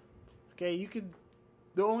 Okay,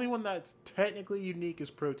 the only one that's technically unique is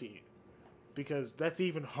protein, because that's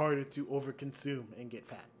even harder to overconsume and get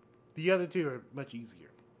fat. The other two are much easier.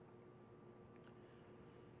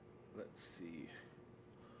 Let's see.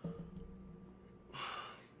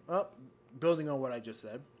 Building on what I just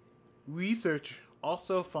said, research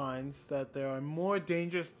also finds that there are more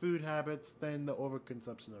dangerous food habits than the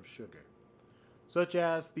overconsumption of sugar, such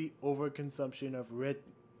as the overconsumption of red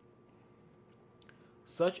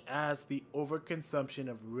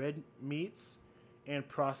meats and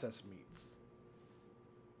processed meats.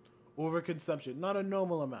 Overconsumption, not a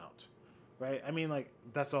normal amount, right? I mean, like,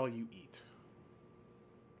 that's all you eat.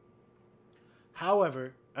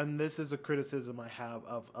 However, and this is a criticism I have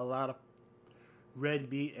of a lot of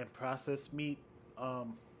red meat and processed meat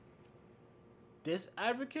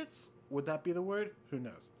disadvocates, would that be the word? Who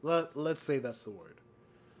knows? Let's say that's the word.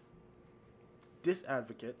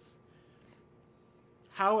 Disadvocates.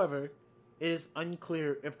 However, it is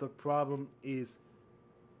unclear if the problem is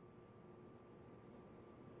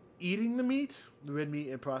eating the meat, the red meat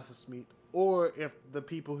and processed meat, or if the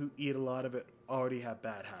people who eat a lot of it already have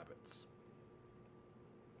bad habits.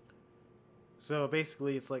 So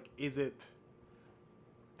basically, it's like,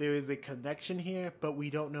 there is a connection here, but we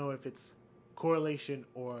don't know if it's correlation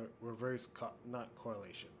or not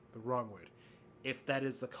correlation, the wrong word. If that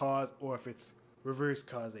is the cause or if it's reverse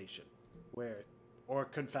causation, or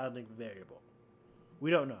confounding variable. We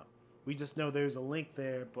don't know. We just know there's a link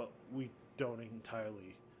there, but we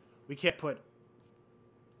can't put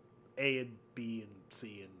A and B and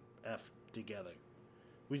C and F together.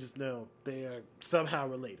 We just know they are somehow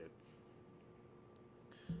related.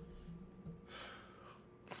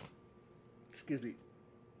 Excuse me.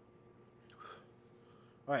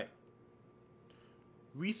 Alright.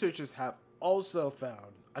 Researchers have also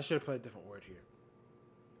found, I should have put a different word here.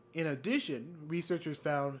 In addition, researchers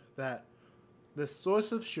found that the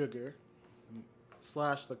source of sugar /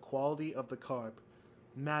 the quality of the carb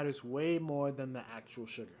matters way more than the actual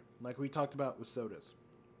sugar, like we talked about with sodas.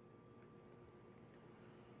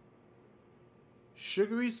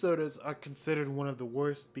 Sugary sodas are considered one of the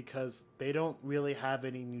worst because they don't really have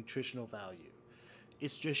any nutritional value.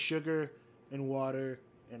 It's just sugar and water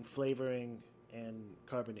and flavoring and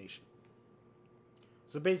carbonation.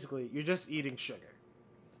 So basically, you're just eating sugar.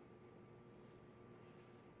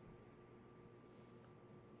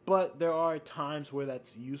 But there are times where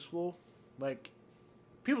that's useful. Like,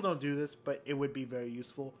 people don't do this, but it would be very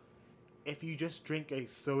useful if you just drink a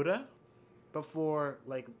soda before,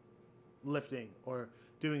 like, lifting or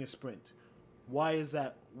doing a sprint. Why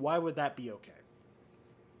would that be okay?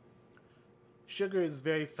 Sugar is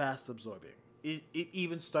very fast absorbing. It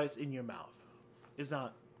even starts in your mouth. It's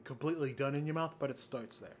not completely done in your mouth, but it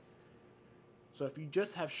starts there. So if you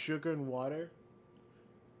just have sugar and water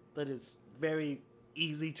that is very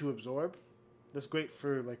easy to absorb, that's great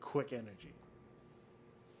for like quick energy.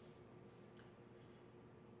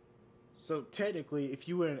 So technically, if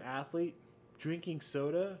you were an athlete, drinking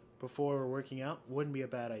soda before working out wouldn't be a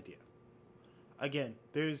bad idea. Again,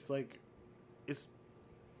 there's like, it's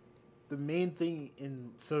the main thing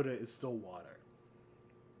in soda is still water.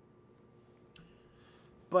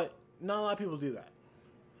 But not a lot of people do that.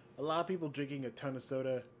 A lot of people drinking a ton of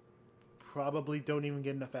soda probably don't even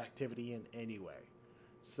get enough activity in anyway.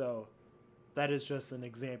 So that is just an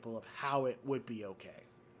example of how it would be okay.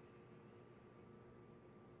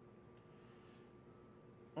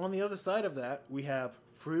 On the other side of that, we have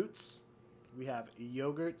fruits, we have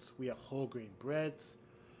yogurts, we have whole grain breads,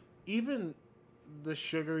 even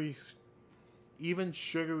sugary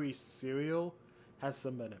cereal has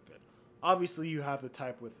some benefit. Obviously, you have the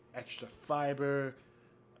type with extra fiber,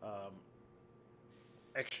 um,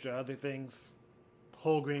 extra other things,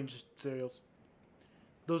 whole grain cereals.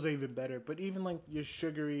 Those are even better. But even like your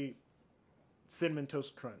sugary cinnamon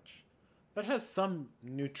toast crunch, that has some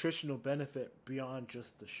nutritional benefit beyond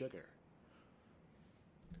just the sugar.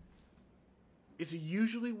 It's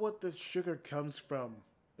usually what the sugar comes from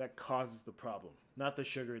that causes the problem, not the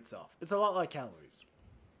sugar itself. It's a lot like calories.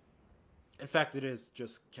 In fact, it is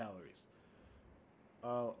just calories.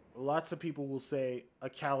 Lots of people will say a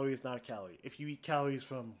calorie is not a calorie. If you eat calories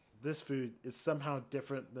from this food, it's somehow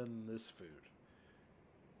different than this food.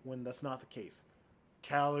 When that's not the case.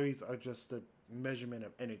 Calories are just a measurement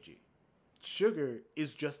of energy. Sugar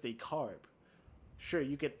is just a carb. Sure,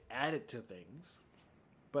 you can add it to things,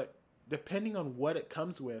 but depending on what it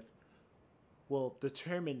comes with will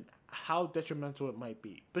determine how detrimental it might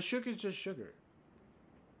be. But sugar is just sugar.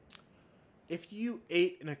 If you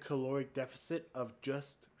ate in a caloric deficit of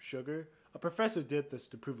just sugar, a professor did this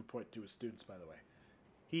to prove a point to his students, by the way.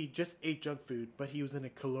 He just ate junk food, but he was in a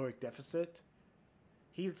caloric deficit.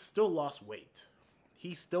 He still lost weight.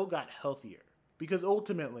 He still got healthier. Because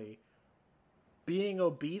ultimately, being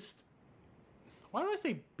obese... Why do I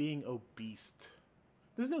say being obese?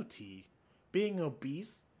 There's no T. Being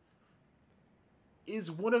obese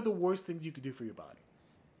is one of the worst things you could do for your body.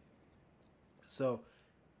 So,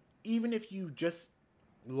 even if you just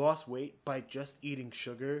lost weight by just eating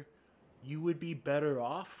sugar, you would be better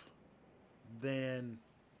off than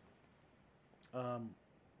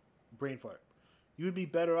brain fart. You would be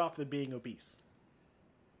better off than being obese.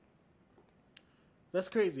 That's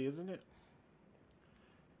crazy, isn't it?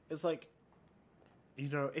 It's like,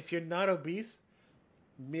 if you're not obese,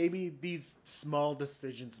 maybe these small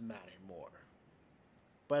decisions matter more.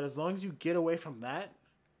 But as long as you get away from that,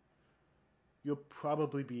 you'll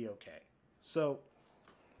probably be okay. So,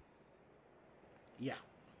 yeah.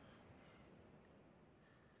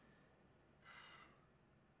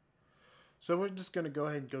 So we're just going to go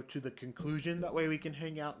ahead and go to the conclusion. That way we can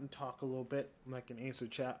hang out and talk a little bit and I can answer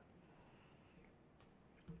chat.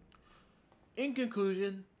 In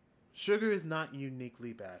conclusion, sugar is not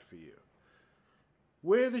uniquely bad for you.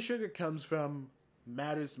 Where the sugar comes from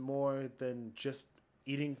matters more than just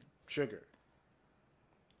eating sugar.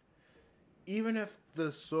 Even if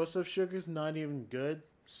the source of sugar is not even good,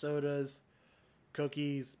 sodas,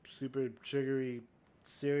 cookies, super sugary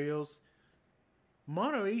cereals,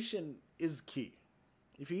 moderation is key.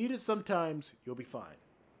 If you eat it sometimes, you'll be fine.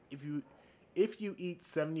 If you eat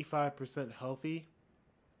 75% healthy,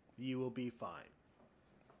 you will be fine.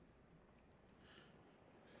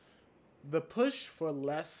 The push for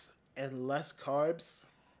less and less carbs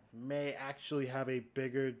may actually have a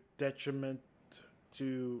bigger detriment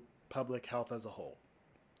to public health as a whole.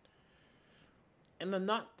 In the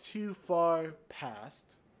not too far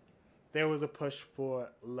past, there was a push for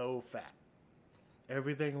low fat.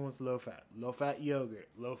 Everything was low fat. Low fat yogurt,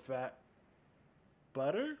 low fat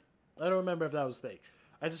butter? I don't remember if that was a thing.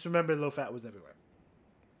 I just remember low fat was everywhere.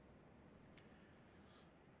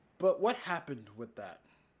 But what happened with that?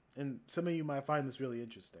 And some of you might find this really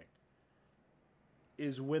interesting.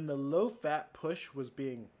 Is when the low fat push was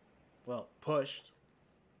being, pushed,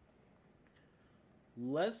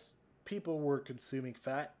 less people were consuming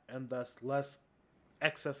fat and thus less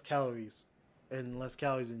excess calories and less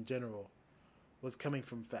calories in general was coming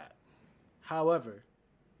from fat. However,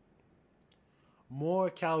 more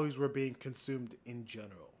calories were being consumed in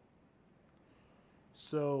general.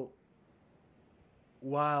 So,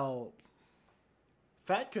 while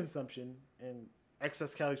fat consumption and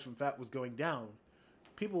excess calories from fat was going down,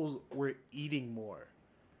 people were eating more.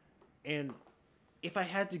 And if I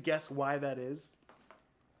had to guess why that is,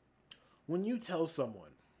 when you tell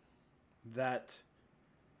someone that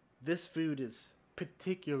this food is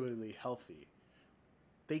particularly healthy,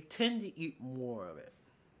 they tend to eat more of it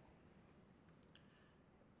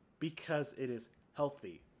because it is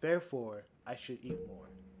healthy. Therefore, I should eat more.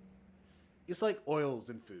 It's like oils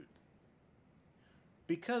in food.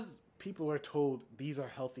 Because people are told these are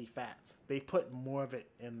healthy fats, they put more of it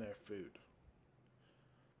in their food.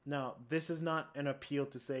 Now, this is not an appeal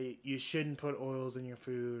to say you shouldn't put oils in your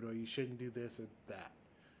food or you shouldn't do this or that.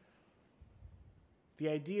 The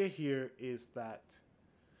idea here is that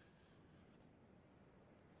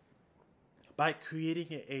by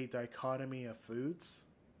creating a dichotomy of foods,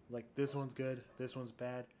 like this one's good, this one's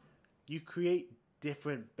bad, you create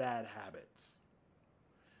different bad habits.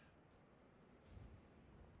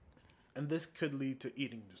 And this could lead to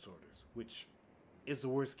eating disorders, which is the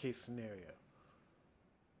worst case scenario.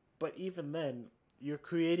 But even then, you're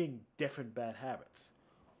creating different bad habits.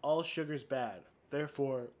 All sugar's bad.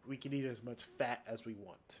 Therefore, we can eat as much fat as we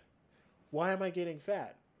want. Why am I getting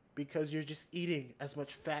fat? Because you're just eating as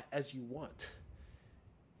much fat as you want.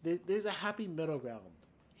 There's a happy middle ground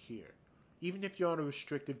here. Even if you're on a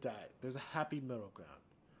restrictive diet, there's a happy middle ground.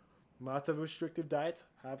 Lots of restrictive diets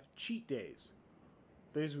have cheat days.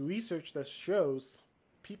 There's research that shows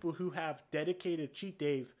people who have dedicated cheat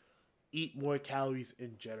days eat more calories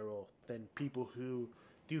in general than people who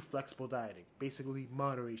do flexible dieting, basically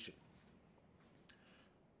moderation.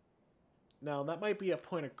 Now, that might be a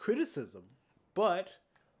point of criticism, but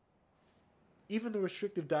even the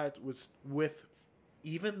restrictive diets with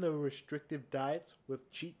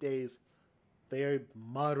cheat days, they are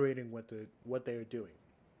moderating what they are doing.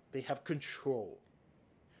 They have control.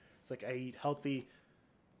 It's like I eat healthy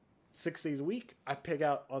 6 days a week. I pig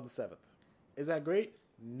out on the 7th. Is that great?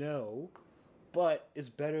 No, but it's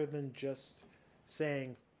better than just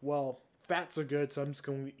saying, well, fats are good, so I'm just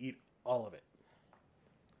going to eat all of it.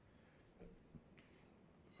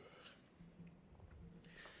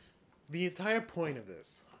 The entire point of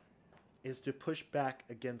this is to push back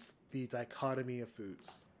against the dichotomy of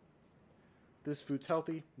foods. This food's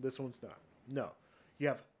healthy, this one's not. No. You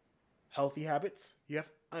have healthy habits, you have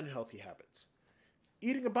unhealthy habits.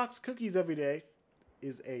 Eating a box of cookies every day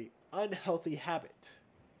is an unhealthy habit.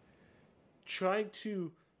 Trying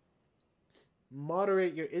to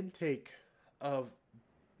moderate your intake of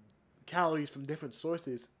calories from different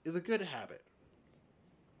sources is a good habit.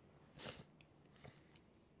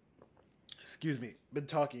 Excuse me, been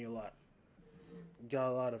talking a lot. Got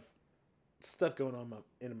a lot of stuff going on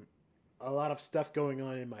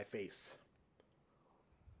in my face.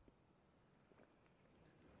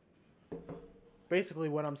 Basically,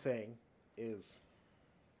 what I'm saying is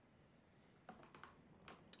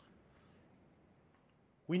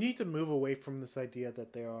we need to move away from this idea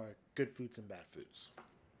that there are good foods and bad foods.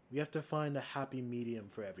 We have to find a happy medium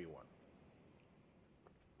for everyone.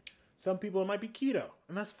 Some people, it might be keto,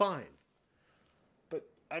 and that's fine. But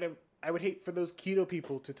I would hate for those keto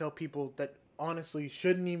people to tell people that honestly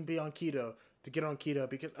shouldn't even be on keto to get on keto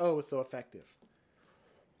because, oh, it's so effective.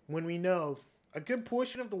 When we know a good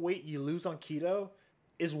portion of the weight you lose on keto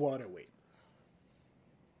is water weight.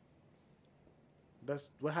 That's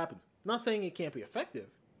what happens. I'm not saying it can't be effective,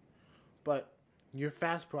 but your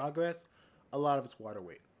fast progress, a lot of it's water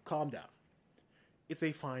weight. Calm down. It's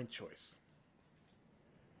a fine choice.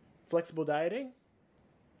 Flexible dieting,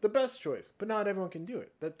 the best choice, but not everyone can do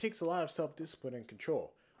it. That takes a lot of self-discipline and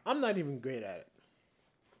control. I'm not even great at it.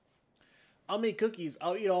 I'll make cookies.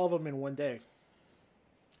 I'll eat all of them in one day.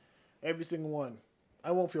 Every single one. I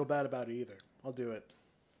won't feel bad about it either. I'll do it.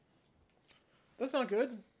 That's not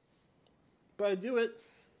good, but I do it.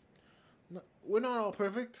 We're not all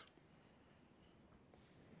perfect.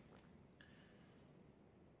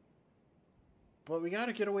 But we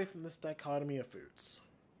gotta get away from this dichotomy of foods.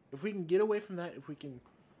 If we can get away from that, if we can,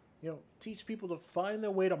 teach people to find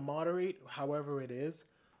their way to moderate however it is,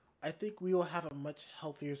 I think we will have a much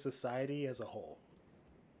healthier society as a whole.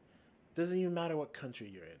 Doesn't even matter what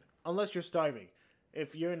country you're in. Unless you're starving.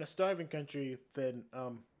 If you're in a starving country, then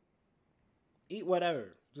eat whatever.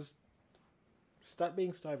 Just stop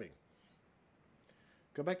being starving.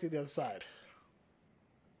 Go back to the other side.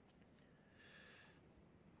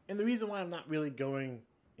 And the reason why I'm not really going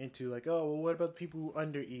into like, oh, well, what about people who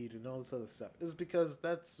undereat and all this other stuff is because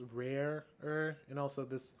that's rarer, and also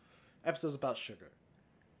this episode's about sugar.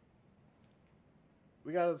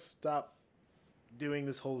 We gotta stop doing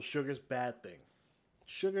this whole sugar's bad thing.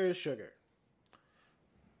 Sugar is sugar.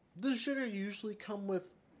 Does sugar usually come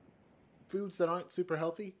with foods that aren't super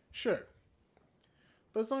healthy? Sure.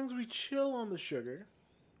 But as long as we chill on the sugar,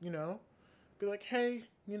 be like, hey,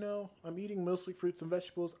 I'm eating mostly fruits and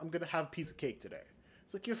vegetables. I'm going to have a piece of cake today.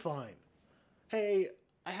 It's like, you're fine. Hey,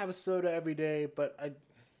 I have a soda every day, but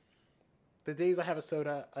the days I have a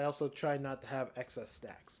soda, I also try not to have excess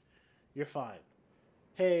snacks. You're fine.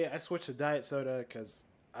 Hey, I switched to diet soda because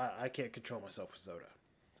I can't control myself with soda.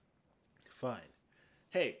 Fine.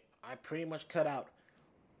 Hey, I pretty much cut out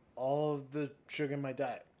all of the sugar in my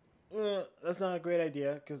diet. That's not a great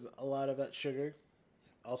idea because a lot of that sugar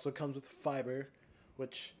also comes with fiber,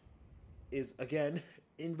 which is, again,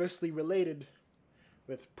 inversely related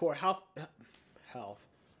with poor health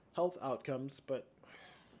outcomes. But,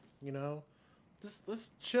 just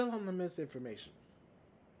let's chill on the misinformation.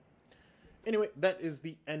 Anyway, that is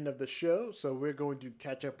the end of the show. So we're going to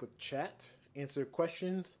catch up with chat, answer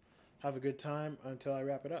questions, have a good time until I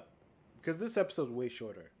wrap it up. Because this episode's way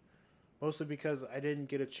shorter. Mostly because I didn't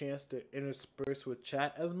get a chance to intersperse with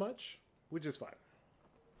chat as much, which is fine.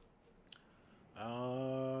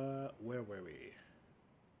 Where were we?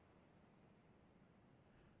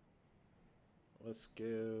 Let's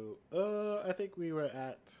go. I think we were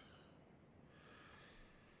at.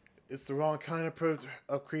 It's the wrong kind of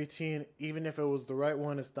creatine. Even if it was the right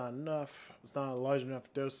one, it's not enough. It's not a large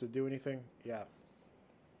enough dose to do anything. Yeah,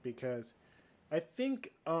 because I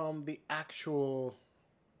think the actual,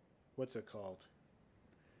 what's it called?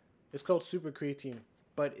 It's called super creatine,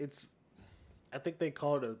 but it's, I think they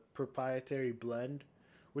call it a proprietary blend,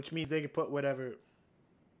 which means they can put whatever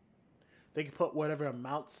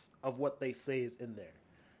amounts of what they say is in there.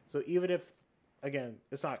 So even if, again,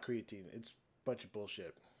 it's not creatine, it's a bunch of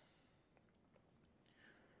bullshit.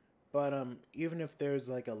 But even if there's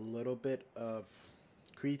like a little bit of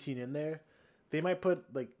creatine in there, they might put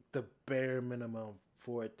like the bare minimum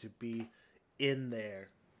for it to be in there,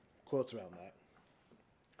 quotes around that,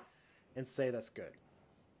 and say that's good.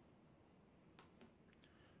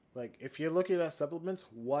 Like if you're looking at supplements,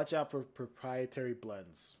 watch out for proprietary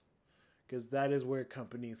blends, because that is where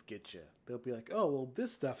companies get you. They'll be like, "Oh, well,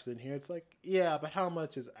 this stuff's in here." It's like, yeah, but how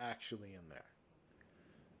much is actually in there?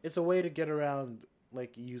 It's a way to get around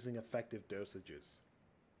like using effective dosages.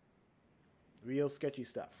 Real sketchy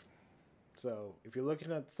stuff. So if you're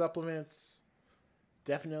looking at supplements,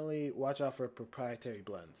 definitely watch out for proprietary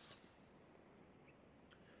blends.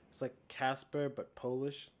 It's like Casper but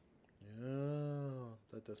Polish. Yeah,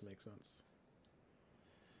 that does make sense.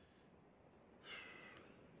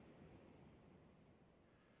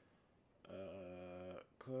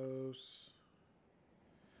 Close.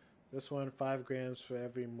 This one, 5 grams for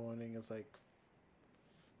every morning is like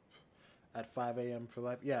at 5 a.m. for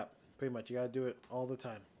life. Yeah, pretty much. You gotta do it all the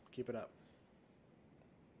time. Keep it up.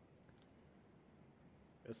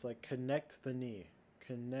 It's like connect the knee.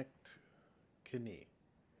 Connect knee.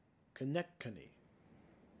 Connect knee.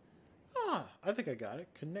 Ah, I think I got it.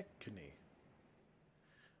 Connect knee.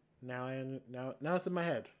 Now it's in my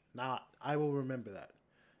head. Now I will remember that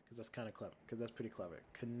because that's kind of clever. Because that's pretty clever.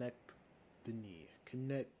 Connect the knee.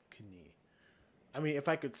 Connect knee. I mean, if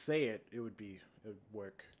I could say it, it would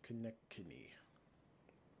work. Connect knee.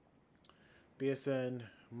 BSN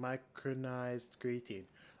micronized creatine.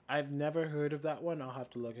 I've never heard of that one. I'll have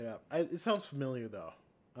to look it up. It sounds familiar though.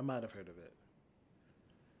 I might have heard of it.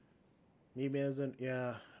 Meme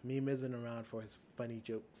isn't around for his funny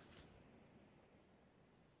jokes.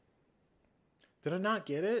 Did I not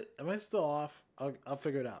get it? Am I still off? I'll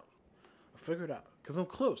figure it out. I'll figure it out because I'm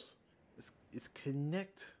close. It's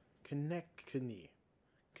connect knee,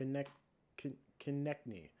 connect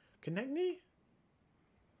knee.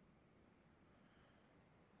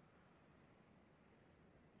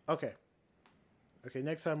 Okay. Okay.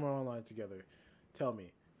 Next time we're online together, tell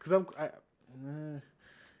me because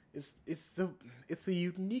it's the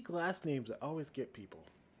unique last names that always get people,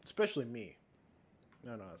 especially me. I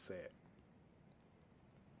don't know how to say it.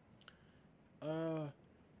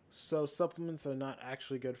 So supplements are not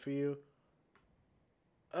actually good for you.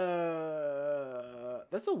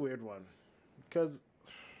 That's a weird one, because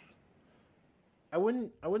I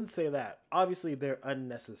wouldn't say that. Obviously, they're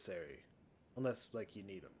unnecessary, unless like you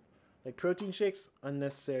need them. Like protein shakes,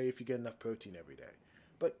 unnecessary if you get enough protein every day,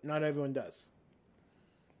 but not everyone does.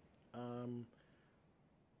 Um,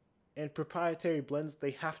 and proprietary blends,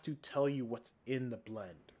 they have to tell you what's in the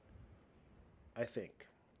blend. I think.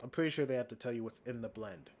 I'm pretty sure they have to tell you what's in the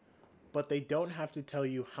blend. But they don't have to tell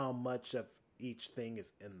you how much of each thing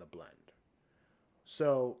is in the blend.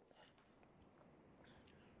 So,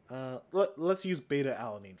 let's use beta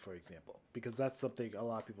alanine, for example, because that's something a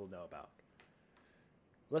lot of people know about.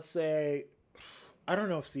 Let's say, I don't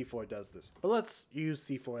know if C4 does this, but let's use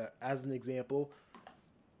C4 as an example.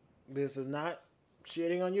 This is not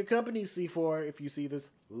shitting on your company, C4. If you see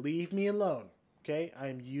this, leave me alone. Okay? I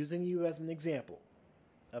am using you as an example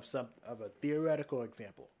of a theoretical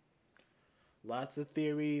example. Lots of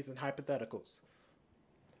theories and hypotheticals.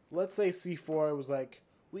 Let's say C4 was like,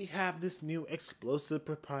 we have this new explosive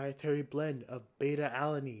proprietary blend of beta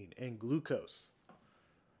alanine and glucose.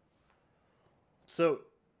 So,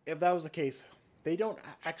 if that was the case, they don't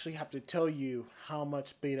actually have to tell you how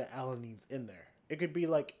much beta alanine's in there. It could be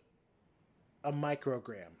like a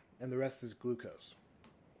microgram and the rest is glucose.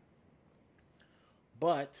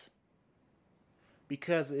 But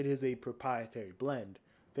because it is a proprietary blend,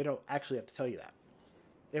 they don't actually have to tell you that.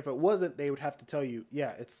 If it wasn't, they would have to tell you,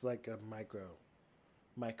 yeah, it's like a microgram.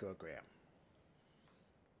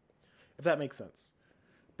 If that makes sense.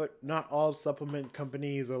 But not all supplement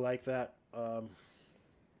companies are like that. A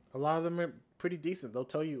lot of them are pretty decent. They'll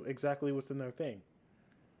tell you exactly what's in their thing.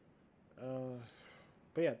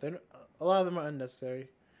 But yeah, a lot of them are unnecessary.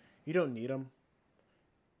 You don't need them.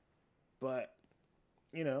 But,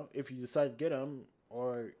 if you decide to get them,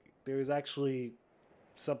 or there's actually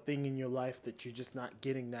something in your life that you're just not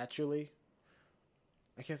getting naturally.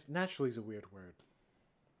 I guess naturally is a weird word.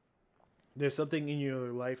 There's something in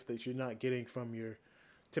your life that you're not getting from your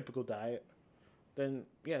typical diet, then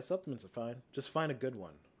yeah, supplements are fine. Just find a good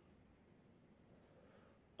one.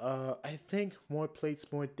 I think More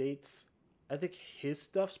Plates, More Dates. I think his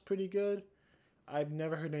stuff's pretty good. I've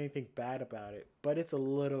never heard anything bad about it, but it's a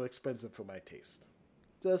little expensive for my taste.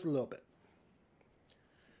 Just a little bit.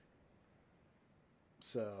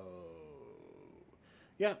 So,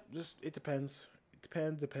 yeah, just it depends. It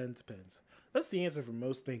depends. That's the answer for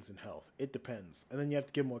most things in health. It depends. And then you have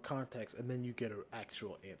to give more context, and then you get an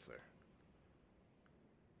actual answer.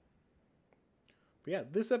 But yeah,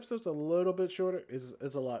 this episode's a little bit shorter.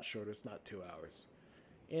 It's a lot shorter. It's not 2 hours.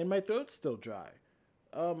 And my throat's still dry.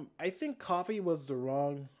 I think coffee was the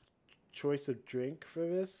wrong choice of drink for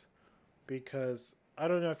this because I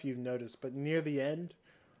don't know if you've noticed, but near the end,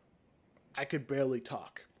 I could barely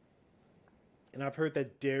talk. And I've heard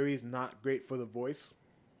that dairy is not great for the voice.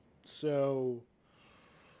 So,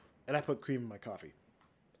 and I put cream in my coffee.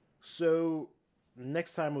 So,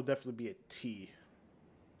 next time will definitely be a tea.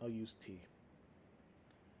 I'll use tea.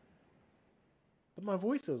 But my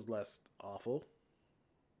voice is less awful.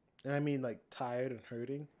 And I mean like tired and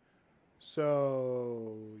hurting.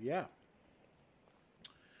 So, yeah.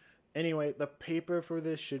 Anyway, the paper for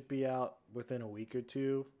this should be out within a week or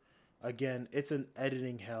two. Again, it's an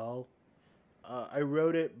editing hell. I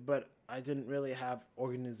wrote it, but I didn't really have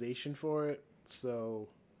organization for it. So,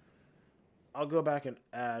 I'll go back and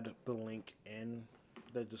add the link in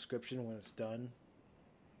the description when it's done.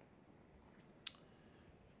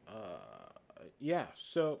 Yeah,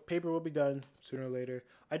 so paper will be done sooner or later.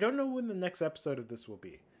 I don't know when the next episode of this will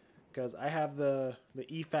be, because I have the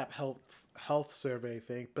EFAP health survey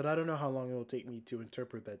thing, but I don't know how long it will take me to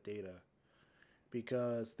interpret that data,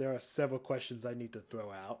 because there are several questions I need to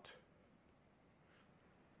throw out.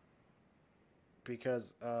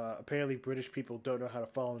 Because apparently British people don't know how to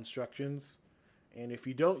follow instructions, and if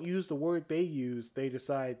you don't use the word they use, they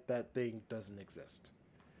decide that thing doesn't exist.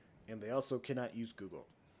 And they also cannot use Google.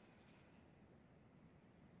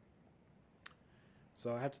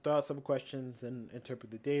 So I have to throw out some questions and interpret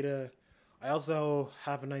the data. I also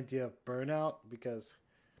have an idea of burnout because,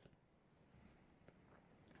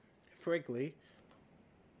 frankly,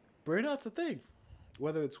 burnout's a thing.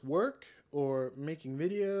 Whether it's work or making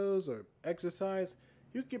videos or exercise,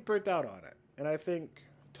 you get burnt out on it. And I think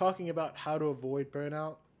talking about how to avoid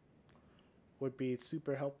burnout would be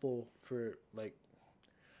super helpful for, like,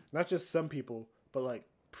 not just some people, but like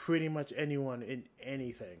pretty much anyone in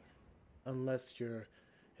anything. Unless you're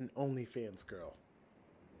an OnlyFans girl.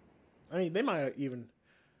 I mean, they might even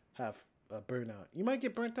have a burnout. You might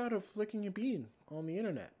get burnt out of flicking your bean on the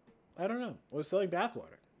internet. I don't know. Or selling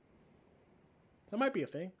bathwater. That might be a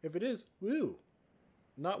thing. If it is, woo.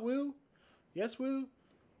 Not woo? Yes, woo?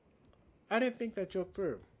 I didn't think that joke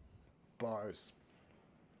through. Bars.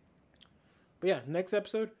 But yeah, next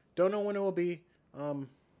episode. Don't know when it will be.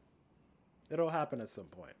 It'll happen at some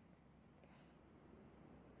point.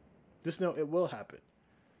 Just know it will happen.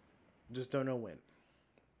 Just don't know when.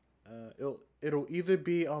 It'll either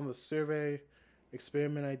be on the survey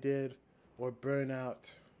experiment I did, or burnout,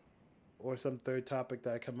 or some third topic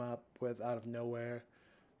that I come up with out of nowhere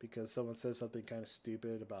because someone says something kind of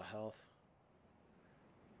stupid about health.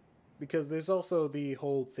 Because there's also the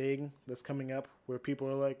whole thing that's coming up where people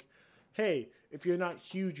are like, hey, if you're not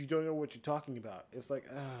huge, you don't know what you're talking about. It's like,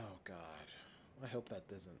 oh God, I hope that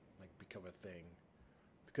doesn't like become a thing.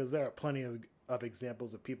 Because there are plenty of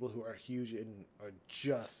examples of people who are huge and are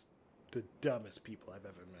just the dumbest people I've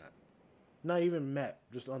ever met. Not even met,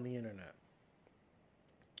 just on the internet.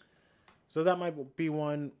 So that might be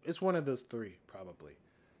one. It's one of those three, probably.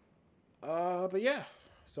 But yeah.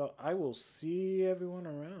 So I will see everyone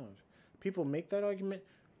around. People make that argument?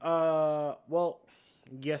 Well,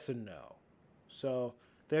 yes and no. So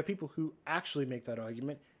there are people who actually make that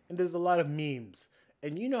argument, and there's a lot of memes.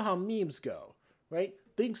 And you know how memes go, right?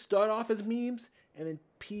 Things start off as memes, and then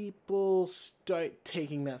people start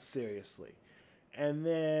taking that seriously. And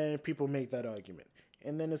then people make that argument.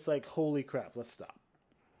 And then it's like, holy crap, let's stop.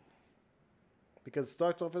 Because it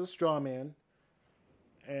starts off as a straw man,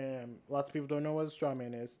 and lots of people don't know what a straw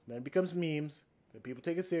man is. Then it becomes memes, then people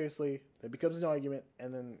take it seriously, then it becomes an argument,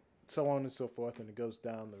 and then so on and so forth, and it goes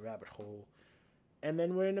down the rabbit hole. And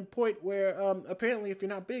then we're in a point where apparently if you're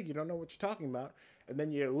not big, you don't know what you're talking about. And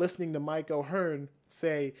then you're listening to Mike O'Hearn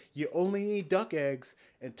say you only need duck eggs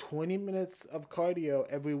and 20 minutes of cardio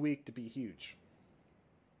every week to be huge.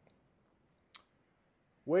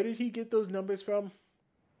 Where did he get those numbers from?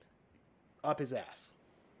 Up his ass.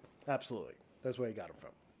 Absolutely. That's where he got them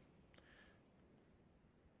from.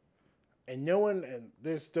 And no one, and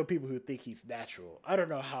there's still people who think he's natural. I don't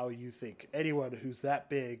know how you think anyone who's that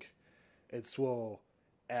big and swole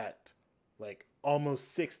at like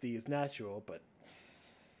almost 60 is natural, but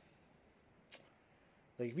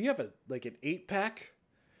like if you have a like an 8-pack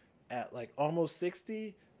at like almost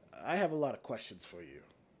 60, I have a lot of questions for you.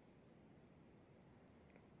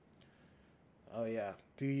 Oh yeah,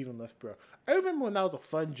 do you even lift, bro? I remember when that was a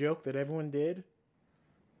fun joke that everyone did.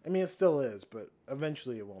 I mean, it still is, but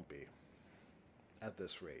eventually it won't be at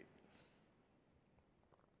this rate.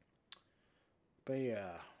 But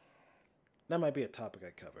yeah, that might be a topic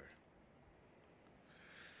I cover.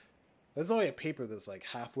 There's only a paper that's like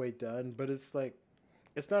halfway done, but it's like,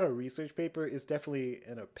 it's not a research paper, it's definitely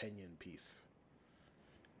an opinion piece.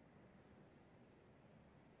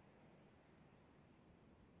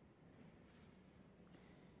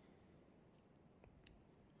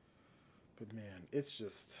 But man, it's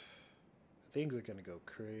just, things are gonna go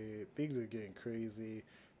crazy. Things are getting crazy.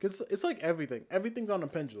 Because it's like everything. Everything's on a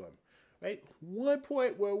pendulum, right? One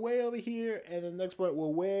point we're way over here, and the next point we're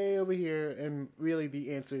way over here, and really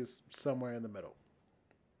the answer is somewhere in the middle.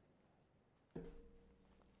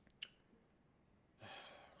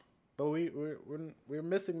 But we're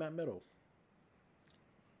missing that middle.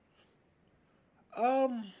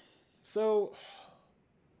 Um, so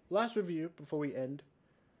last review before we end.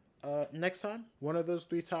 Next time, one of those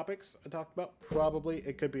 3 topics I talked about, probably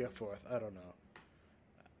it could be a fourth. I don't know.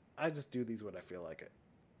 I just do these when I feel like it.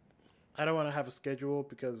 I don't want to have a schedule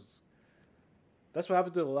because that's what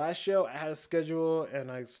happened to the last show. I had a schedule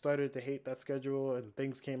and I started to hate that schedule and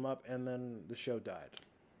things came up and then the show died.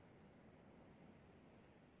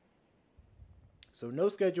 So no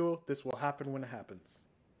schedule. This will happen when it happens.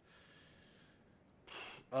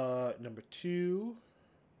 Number 2,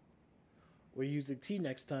 we're using tea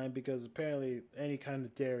next time because apparently any kind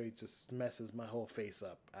of dairy just messes my whole face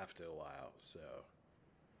up after a while. So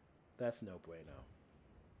that's no bueno.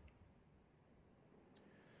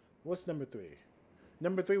 What's number 3?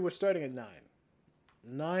 Number 3, we're starting at 9.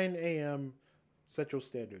 9 a.m. Central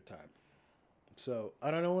Standard Time. So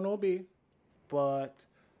I don't know when it'll be, but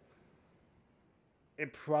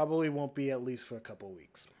it probably won't be at least for a couple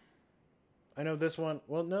weeks. I know this one,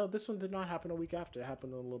 well, no, this one did not happen a week after. It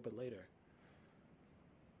happened a little bit later.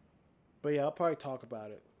 But yeah, I'll probably talk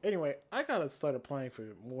about it. Anyway, I gotta start applying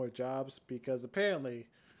for more jobs because apparently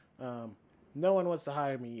no one wants to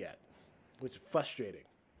hire me yet, which is frustrating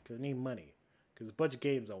because I need money because a bunch of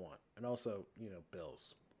games I want and also,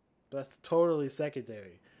 bills. But that's totally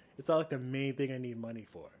secondary. It's not like the main thing I need money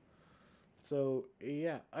for. So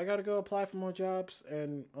yeah, I gotta go apply for more jobs,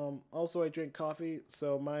 and also I drink coffee,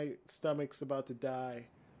 so my stomach's about to die.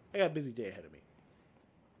 I got a busy day ahead of me.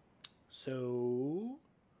 So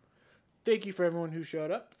thank you for everyone who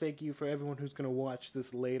showed up. Thank you for everyone who's gonna watch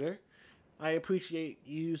this later. I appreciate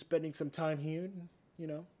you spending some time here,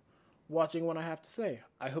 watching what I have to say.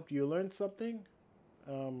 I hope you learned something.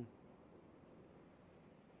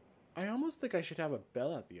 I almost think I should have a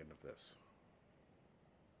bell at the end of this.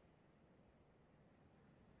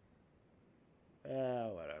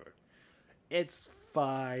 Whatever. It's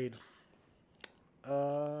fine.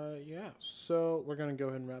 Yeah. So we're gonna go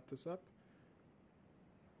ahead and wrap this up.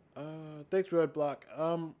 Thanks, Roadblock.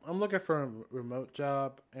 I'm looking for a remote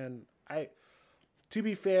job, and to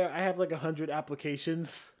be fair, I have like 100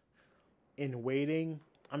 applications in waiting.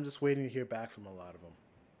 I'm just waiting to hear back from a lot of them.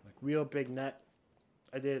 Like real big net.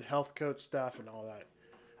 I did health coach stuff and all that.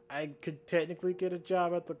 I could technically get a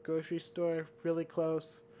job at the grocery store really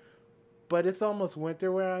close. But it's almost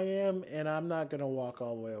winter where I am, and I'm not going to walk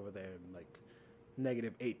all the way over there in like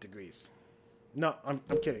 -8 degrees. No, I'm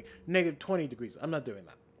kidding. -20 degrees. I'm not doing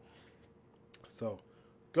that. So,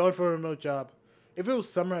 going for a remote job. If it was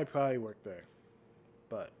summer, I'd probably work there.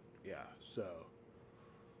 But, yeah, so.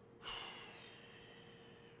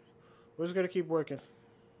 We're just going to keep working.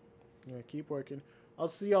 I'm going to keep working. I'll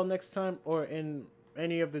see y'all next time or in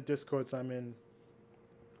any of the Discords I'm in.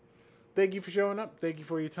 Thank you for showing up. Thank you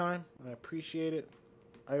for your time. I appreciate it.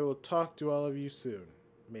 I will talk to all of you soon.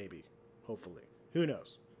 Maybe. Hopefully. Who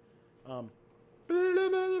knows?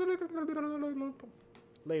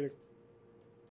 Later.